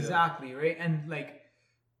best. Exactly, right? And like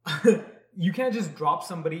you can't just drop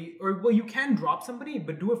somebody, you can drop somebody,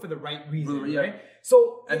 but do it for the right reason, right?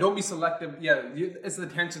 So and don't be selective. It's the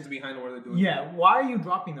intentions behind what they're doing. Why are you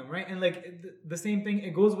dropping them, right? And like the same thing,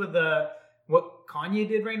 it goes with what Kanye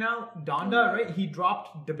did right now, Donda, right? He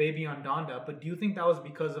dropped DaBaby on Donda, but do you think that was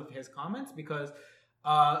because of his comments? Because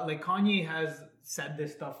like Kanye has said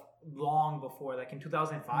this stuff long before, like in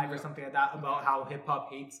 2005 or something like that, about how hip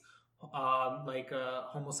hop hates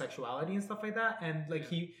homosexuality and stuff like that, and like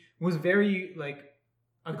he was very like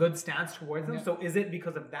a good stance towards them. So is it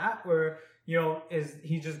because of that, or is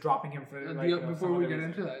he just dropping him for like before we get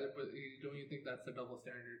into that? But don't you think that's a double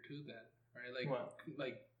standard too? Then, right? Like what?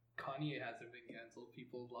 Like Kanye hasn't been canceled.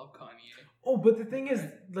 People love Kanye. Oh, but the thing is,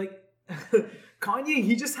 like. Kanye,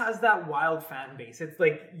 he just has that wild fan base. It's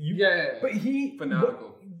like but he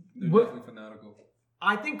fanatical. They're definitely fanatical.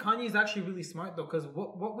 I think Kanye is actually really smart though, because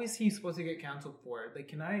what was he supposed to get canceled for? Like,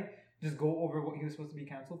 can I just go over what he was supposed to be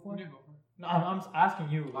canceled for? No, I'm asking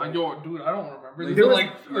you. Like, dude, I don't remember. These are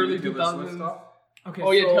like early 2000s stuff. Okay.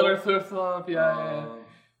 Oh, yeah, Taylor Swift stuff. Yeah.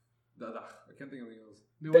 I can't think of anything else.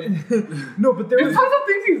 No, but there's tons of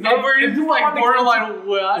things he's done where it's just like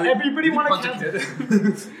borderline. Everybody want to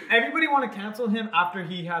cancel. Everybody want to cancel him after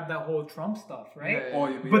he had that whole Trump stuff, right?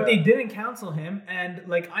 Yeah. But they didn't cancel him, and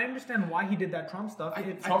like I understand why he did that Trump stuff. I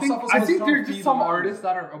think there's just some artists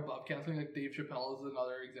that are above canceling. Like Dave Chappelle is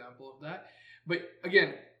another example of that. But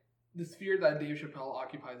again, the sphere that Dave Chappelle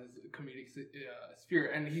occupies is a comedic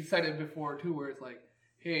sphere, and he said it before too, where it's like,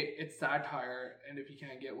 hey, it's satire, and if you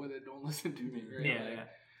can't get with it, don't listen to me. Right? Yeah.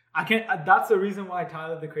 I can't. That's the reason why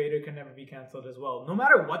Tyler the Creator can never be canceled as well. No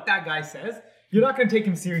matter what that guy says, you're not gonna take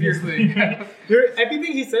him seriously.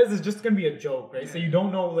 Everything he says is just gonna be a joke, right? So you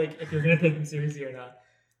don't know like if you're gonna take him seriously or not,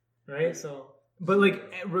 right? So, but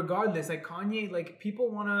like regardless, like Kanye, like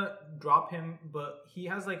people wanna drop him, but he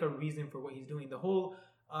has like a reason for what he's doing. The whole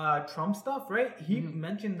Trump stuff, right? He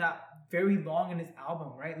mentioned that very long in his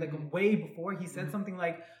album, right? Like way before, he said something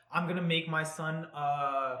like, "I'm gonna make my son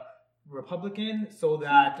Republican so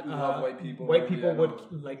that white people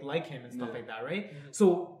would like him and stuff like that, right?"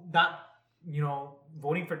 So that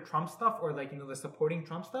voting for Trump stuff or like the supporting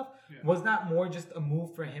Trump stuff, was that more just a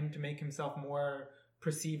move for him to make himself more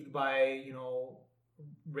perceived by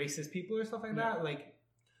racist people or stuff like that? Like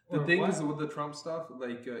the thing is with the Trump stuff,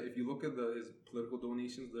 like if you look at his political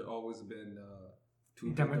donations, they've always been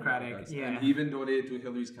Democratic, and even donated to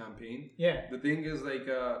Hillary's campaign. Yeah. The thing is, like,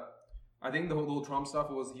 I think the whole Trump stuff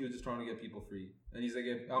was he was just trying to get people free, and he's like,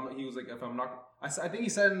 if I'm not, I think he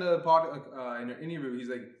said in the in an interview, he's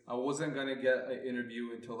like, I wasn't gonna get an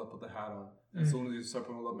interview until I put the hat on. And as soon as he started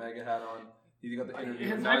putting the MAGA hat on, he got the interview.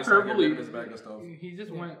 His hyperbole. His MAGA stuff. He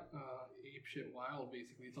just went apeshit wild.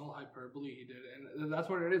 Basically, it's all hyperbole he did, and that's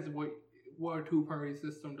what it is. What a two-party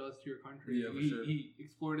system does to your country. He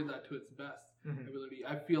exploited that to its best ability.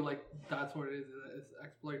 I feel like that's what it is. It's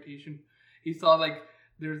exploitation. He saw like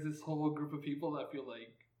there's this whole group of people that feel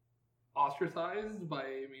like ostracized by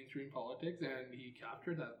mainstream politics, and he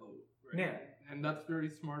captured that vote. Right? Yeah, and that's very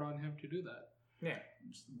smart on him to do that. Yeah.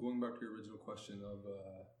 Just going back to your original question of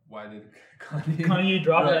why did Kanye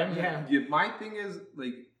drop him? Yeah. My thing is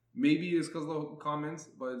like maybe it's because of the comments,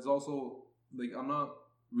 but it's also like I'm not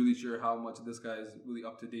really sure how much this guy is really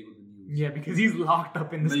up to date with the news. Yeah, because he's locked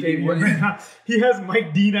up in the stadium right now. He has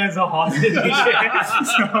Mike Dean as a hostage.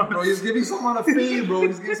 Bro, he's giving someone a fade, bro.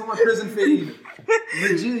 He's giving someone a prison fade.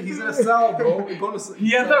 Legit, he's in a cell, bro.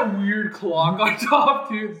 He has that weird clock on top,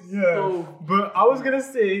 dude. Yeah. But I was gonna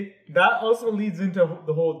say that also leads into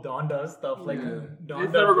the whole Donda stuff. Like Donda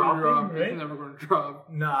it's never going to drop. Right? It's never going to drop.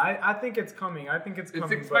 No, I think it's coming. It's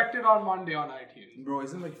expected on Monday on iTunes. Bro,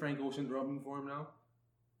 isn't like Frank Ocean dropping for him now?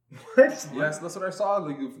 What? Yes, that's what I saw.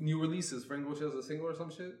 Like new releases, Frank Ocean has a single or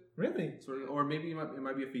some shit. Really? Or maybe it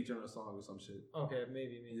might be a feature on a song or some shit. Okay,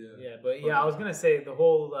 maybe. Yeah, but I was gonna say the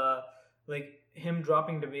whole like him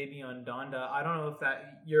dropping DaBaby on Donda. I don't know if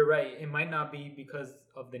that you're right. It might not be because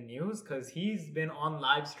of the news, because he's been on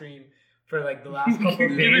live stream for like the last couple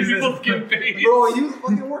of days. Bro, he was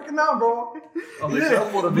fucking working out, bro.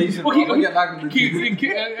 That's motivation. Bro. I'll get back to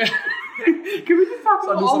the Can we just talk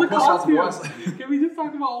about all the costumes? Can we just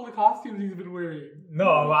talk about all the costumes he's been wearing?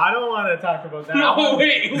 No, I don't want to talk about that. No,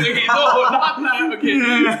 wait, no, not that. Okay.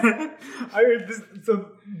 I heard this.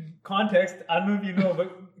 So context. I don't know if you know,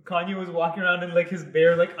 but Kanye was walking around in like his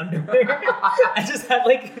bare like underwear. I just had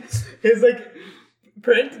like his like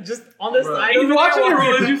print just on the side. He's watching it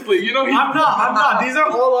religiously. I'm not. These are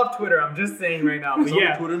all off Twitter. I'm just saying right now. But some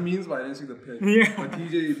Twitter memes, but I didn't see the pic. Yeah. But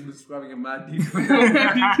TJ is describing a mad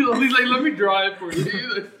detail. He's like, let me draw it for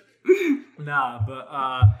you. Nah, but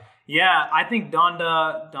I think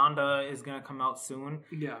Donda is gonna come out soon.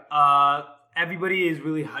 Yeah. Everybody is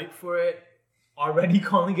really hyped for it. Already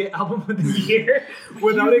calling it album of the year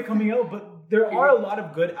without it coming out, but there are a lot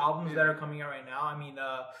of good albums that are coming out right now. I mean,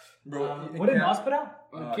 what did Nas put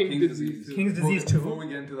out? King's Disease 2. Before we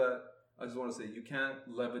get into that, I just want to say you can't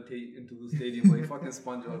levitate into the stadium like fucking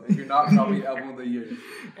SpongeBob if you're not probably album of the year.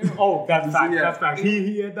 Oh, that's fact. That's fact.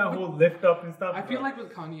 He had that whole lift up and stuff. I feel like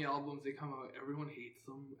with Kanye albums, they come out, everyone hates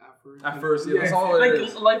them at first. At first, yeah. That's all like it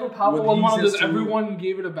is. Life of Pablo was one of those. Everyone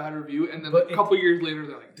gave it a bad review, and then a couple years later,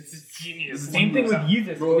 they're like, "This is genius." Same thing with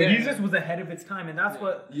Yeezus. Yeezus was ahead of its time, and that's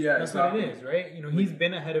what what it is, right? He's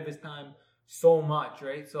been ahead of his time so much,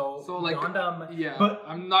 right? So like Donda, but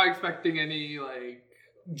I'm not expecting any like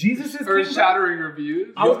Jesus is earth-shattering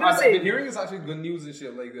reviews. I was gonna say the hearing is actually good news and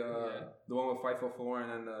shit. Like the one with 544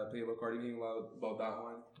 and then Playboy Cardi being loud about that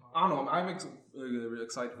one. I don't know. I'm really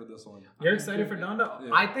excited for this one. You're excited for Donda?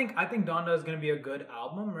 Yeah. I think Donda is going to be a good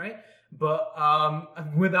album, right? But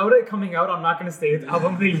without it coming out, I'm not going to say it's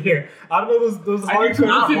album of the year. I don't know those hard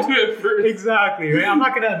to exactly, right? I'm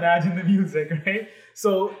not going to imagine the music, right?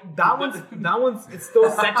 So that one's it's still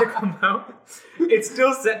set to come out. It's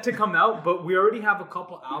still set to come out, but we already have a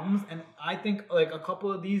couple albums, and I think like a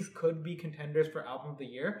couple of these could be contenders for album of the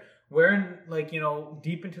year. We're in like,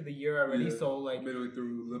 deep into the year already, so like midway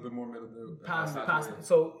through, a little bit more middle through. Past.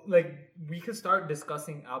 So like we could start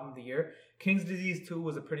discussing album of the year. King's Disease 2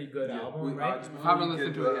 was a pretty good album, right? I haven't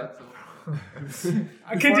listened to it yet, so.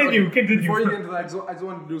 Continue. Before you get into that, I just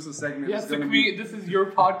want to do some segment. Yes, this is your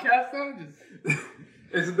podcast now?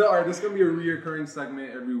 This is going to be a reoccurring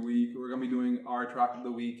segment every week. We're going to be doing our track of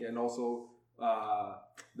the week and also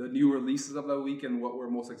the new releases of the week and what we're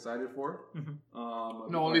most excited for.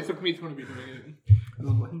 Mm-hmm. Only Sukhmeet's going to be doing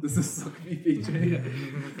it. This is Sukhmeet featuring.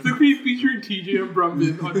 Sukhmeet featuring TJ and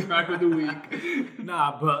Brumman on track of the week.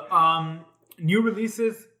 Nah, but new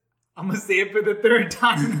releases. I'm gonna say it for the third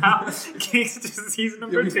time now. King's Disease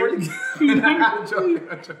number 2. I'm joking.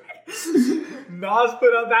 Nas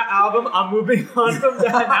put out that album. I'm moving on from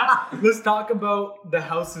that now. Let's talk about The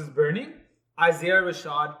House is Burning. Isaiah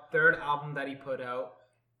Rashad, third album that he put out.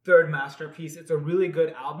 Third masterpiece. It's a really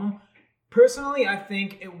good album. Personally, I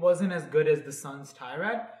think it wasn't as good as The Sun's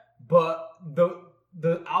Tirade, but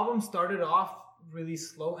the album started off really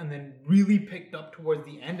slow and then really picked up towards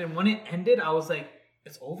the end. And when it ended, I was like,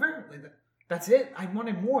 it's over? Like, that's it? I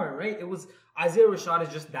wanted more, right? It was Isaiah Rashad is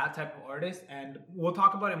just that type of artist, and we'll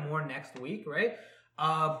talk about it more next week, right?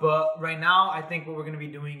 But right now, I think what we're going to be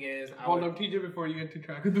doing is... Hold on, TJ, before you get to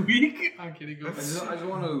track of the week. I'm kidding. I just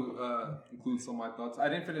want to include some of my thoughts. I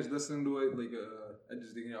didn't finish listening to it. I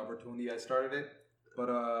just didn't get an opportunity. I started it. But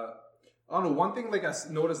I don't know. One thing I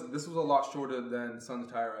noticed, this was a lot shorter than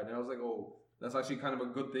Sun's Tirade. And I was like, oh, that's actually kind of a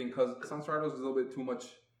good thing because Sun's Tirade was a little bit too much...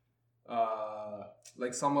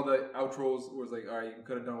 some of the outros was like, all right, you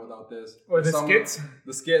could have done without this. Or the skits.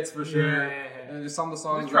 The skits for sure. Yeah. And just some of the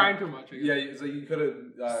songs. Just trying too much. Yeah, it's like you could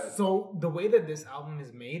have. So the way that this album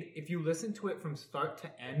is made, if you listen to it from start to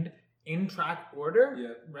end in track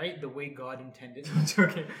order, right, the way God intended. I'm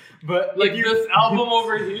joking, but this album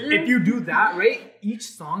over here. If you do that, right, each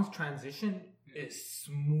song's transition is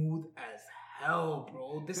smooth as hell,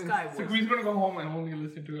 bro. This guy was... He's gonna go home and only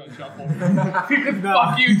listen to it on shuffle. Because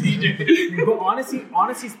fuck you, TJ. But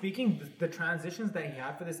honestly speaking, the transitions that he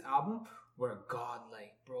had for this album were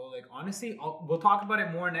godlike, bro. Like, honestly, we'll talk about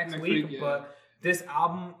it more next week, but this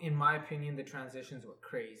album, in my opinion, the transitions were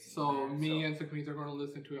crazy. So me and Sukhmeet are gonna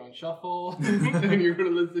listen to it on shuffle, and you're gonna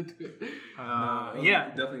listen to it.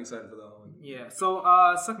 Definitely excited for that one. Yeah. So,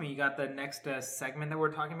 Sukhmeet, you got the next segment that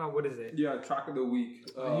we're talking about. What is it? Yeah, track of the week.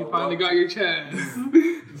 You finally got your chance.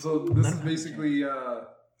 So this is basically the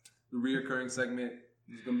reoccurring segment.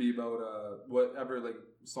 It's gonna be about whatever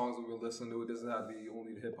songs that we listen to. It doesn't have to be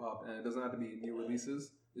only hip hop, and it doesn't have to be new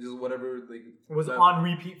releases. It's just whatever was on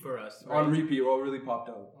repeat for us. Right? On repeat, what really popped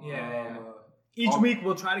out. Yeah. Each week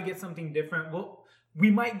we'll try to get something different.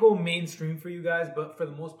 We might go mainstream for you guys, but for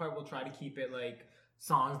the most part, we'll try to keep it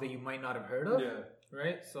songs that you might not have heard of. Yeah.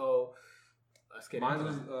 Right. So let's get into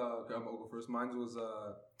it. I'll go first. Mine was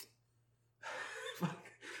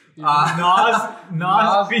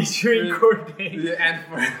Nas featuring Corday. Yeah,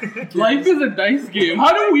 and Life is a dice game.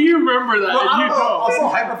 How do we remember that? Also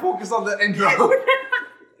hyper focus on the intro.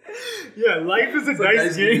 Yeah, Life is a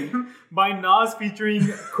Dice Game by Nas featuring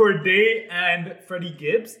Corday and Freddie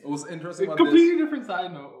Gibbs. It was interesting about completely different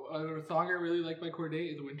side note. A song I really like by Corday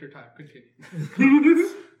is Wintertime. Continue.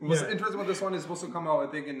 What's interesting about this one is supposed to come out,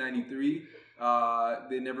 I think, in 93.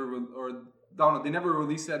 They never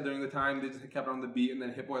released that during the time. They just kept it on the beat, and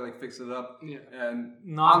then Hit Boy fixed it up. Yeah. And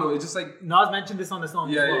I don't know, it's just Nas mentioned this on the song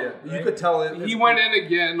as well. Yeah. Right? You could tell it. He went in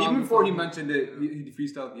again. Even before he mentioned it, he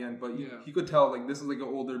freestyled at the end. But he could tell this is an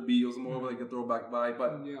older beat. It was more of a throwback vibe.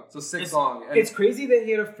 But it's a sick song. And it's crazy that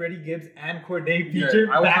he had a Freddie Gibbs and Corday featured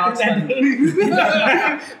back in that day.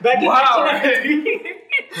 Back in 1993.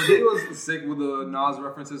 Corday was sick with the Nas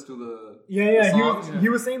references to the songs. He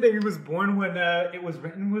was saying that he was born when It Was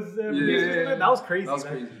Written was that was crazy. That was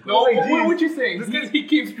crazy. No, what you saying? He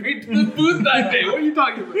came straight to the booth that day. What are you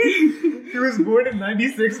talking about? He was born in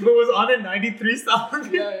 96 but was on a 93 song.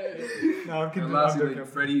 Yeah. No, I'm kidding. Lastly,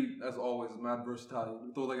 Freddie, as always, mad versatile.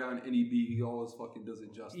 Throw that guy on any beat, he always fucking does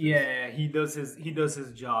it justice. Yeah, he does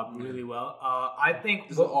his job really well. I think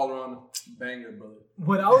this is an all-around banger, brother.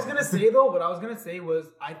 What I was gonna say was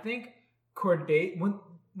I think Corday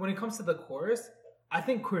when it comes to the chorus, I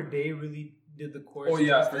think Corday really did the chorus. Oh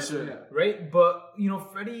yeah, justice, for sure. Right, but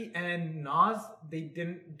Freddie and Nas, they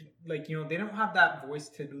didn't they don't have that voice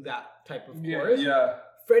to do that type of chorus. Yeah.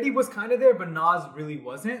 Freddie was kind of there, but Nas really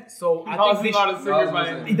wasn't. So I think they not a singer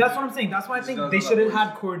by that's what I'm saying. That's why I think they should have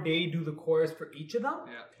had Corday do the chorus for each of them.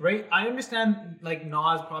 Yeah. Right? I understand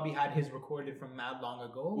Nas probably had his recorded from mad long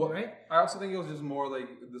ago, right? I also think it was just more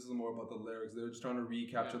this is more about the lyrics. They were just trying to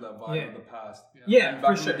recapture that vibe of the past. Yeah, and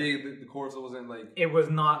back for in the day, the chorus wasn't it was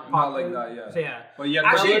not like that, So, yeah. But yeah,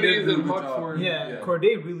 actually, did a good job. Yeah,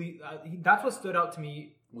 Corday really that's what stood out to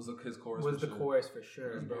me was his chorus. Was the chorus for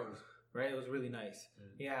sure, bro. Right, it was really nice.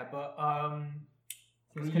 Yeah, but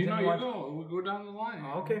we'll go down the line.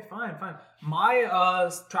 Okay, fine. My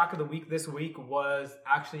track of the week this week was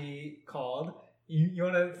actually called. You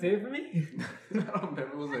want to say it for me? I don't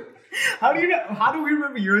remember. What was it? How do we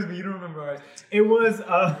remember yours, but you don't remember ours? It was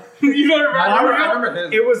you don't remember? I remember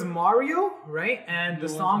his. It was Mario, right? And the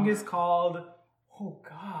song is called. Oh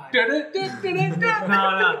God! No.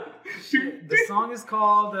 The song is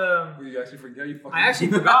called. You actually forget. I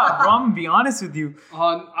actually forgot, bro. I'm gonna be honest with you.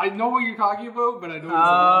 I know what you're talking about, but I don't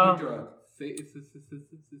know.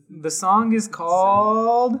 The song is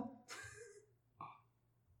called. What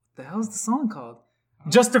the hell is the song called?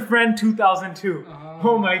 Just a Friend 2002.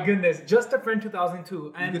 Oh my goodness. Just a Friend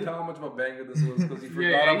 2002. And you can tell how much of a banger this was because you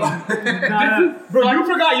forgot about it. Bro, you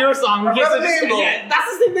forgot your song. That's the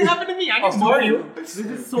same thing happened to me. I know you. This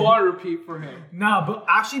is so on repeat for him. Nah, but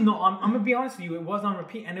actually, no, I'm going to be honest with you. It was on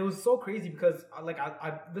repeat. And it was so crazy because I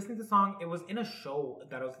listened to the song. It was in a show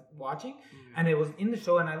that I was watching. And it was in the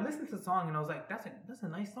show. And I listened to the song and I was like, that's a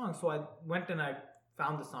nice song. So I went and I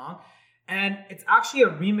found the song. And it's actually a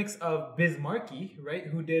remix of Biz Markie, right?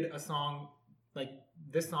 Who did a song like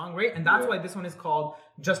this song, right? And that's why this one is called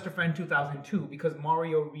Just a Friend 2002 because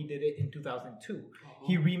Mario redid it in 2002.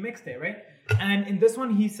 He remixed it, right? And in this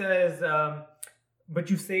one, he says, but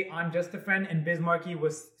you say I'm just a friend, and Biz Markie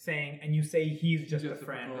was saying, and you say he's just a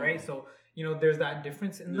friend, right? So, there's that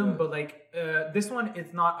difference in them. But this one,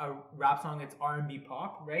 it's not a rap song, it's R&B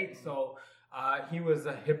pop, right? So he was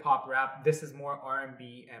a hip hop rap. This is more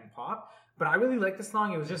R&B and pop. But I really liked the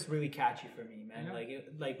song. It was just really catchy for me, man.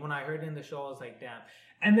 Yeah. When I heard it in the show, I was like, damn.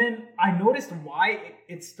 And then I noticed why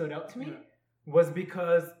it stood out to me was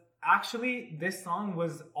because actually this song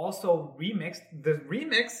was also remixed. The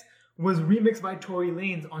remix was remixed by Tory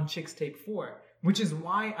Lanez on Chicks Tape 4, which is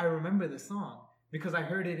why I remember the song because I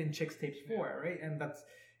heard it in Chicks Tape 4, right? And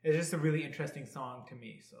it's just a really interesting song to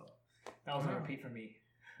me. So that was on repeat for me.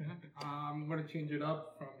 I'm going to change it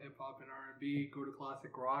up from hip hop and R&B, go to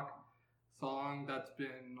classic rock. Song that's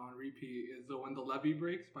been on repeat is When the Levee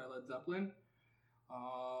Breaks by Led Zeppelin.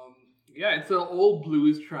 It's an old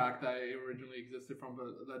blues track that originally existed from, but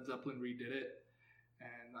Led Zeppelin redid it.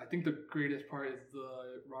 And I think the greatest part is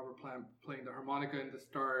the Robert Plant playing the harmonica in the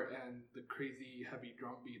start and the crazy heavy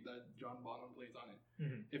drum beat that John Bonham plays on it.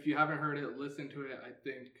 Mm-hmm. If you haven't heard it, listen to it. I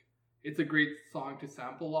think it's a great song to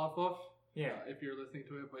sample off of. Yeah, if you're listening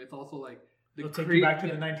to it, but it's also like it'll take you back to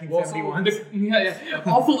the 1971s.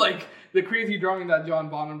 Also, like the crazy drumming that John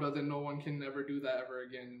Bonham does, and no one can ever do that ever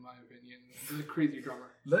again, in my opinion. He's a crazy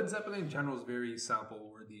drummer. Led Zeppelin in general is very sample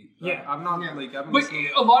worthy. Yeah, I'm not but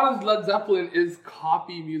a lot of Led Zeppelin is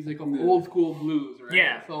copy music of old school blues, right?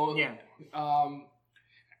 Yeah. So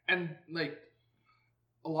and like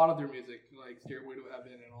a lot of their music, like Stairway to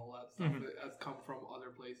Heaven and all that stuff, has come from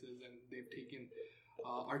other places, and they've taken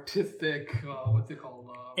artistic, what's it called?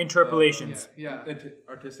 Interpolations.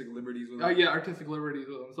 Artistic liberties with them. Artistic liberties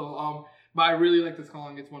with them. So, but I really like this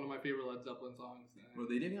song. It's one of my favorite Led Zeppelin songs. Bro,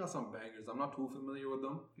 they did have some bangers. I'm not too familiar with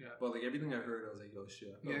them. Yeah. But like everything I heard, I was like, yo,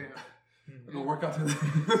 shit. I'm gonna work out to this.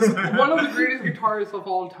 One of the greatest guitarists of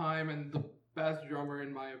all time and the best drummer,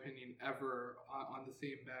 in my opinion, ever on the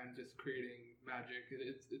same band, just creating magic.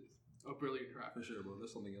 It's a brilliant track. For sure, bro.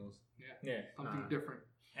 There's something else. Yeah. Something different.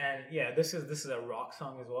 And this is a rock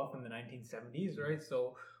song as well from the 1970s, right?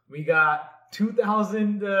 So we got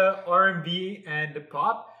 2000 R&B and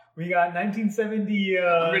pop. We got 1970.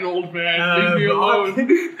 I'm an old man. Leave me alone.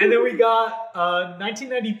 And then we got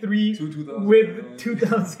 1993 with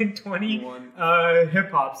 2020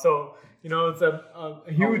 hip hop. So it's a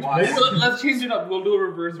huge. Let's change it up. We'll do a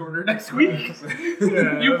reverse order next week.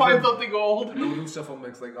 You find something old. We'll do shuffle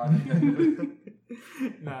mix like that.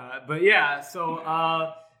 But so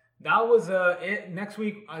that was it. Next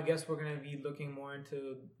week, I guess we're gonna be looking more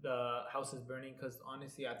into the House is Burning because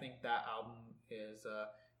honestly, I think that album is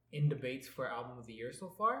in debates for album of the year so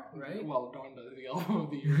far, right? Well, Donda is the album of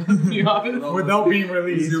the year. Let's be honest. Without being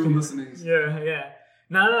released. 0 listenings. Yeah.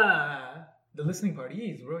 No. The listening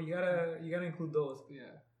parties, bro. You gotta include those. Yeah.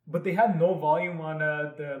 But they had no volume on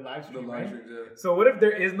the live stream, right? Streams, yeah. So what if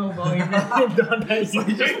there is no volume in Donda? So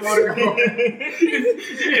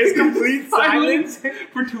it's complete silence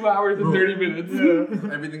for 2 hours and 30 minutes.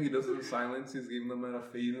 Yeah. Everything he does is in silence. He's giving them a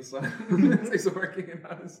fade in silence. He's working it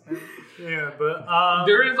out of silence. Yeah, but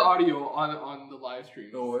there is audio on the live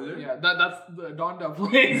stream. Oh, is there? Yeah, that's the Donda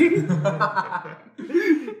playing.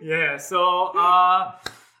 Yeah, so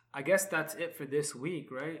I guess that's it for this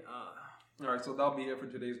week, right? All right, so that'll be it for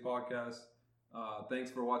today's podcast. Thanks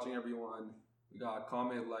for watching, everyone. We got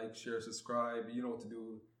comment, like, share, subscribe. You know what to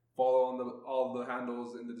do. Follow on all the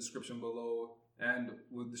handles in the description below, and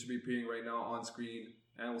this should be appearing right now on screen.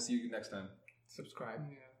 And we'll see you next time. Subscribe.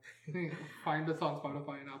 Yeah. Find us on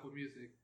Spotify and Apple Music.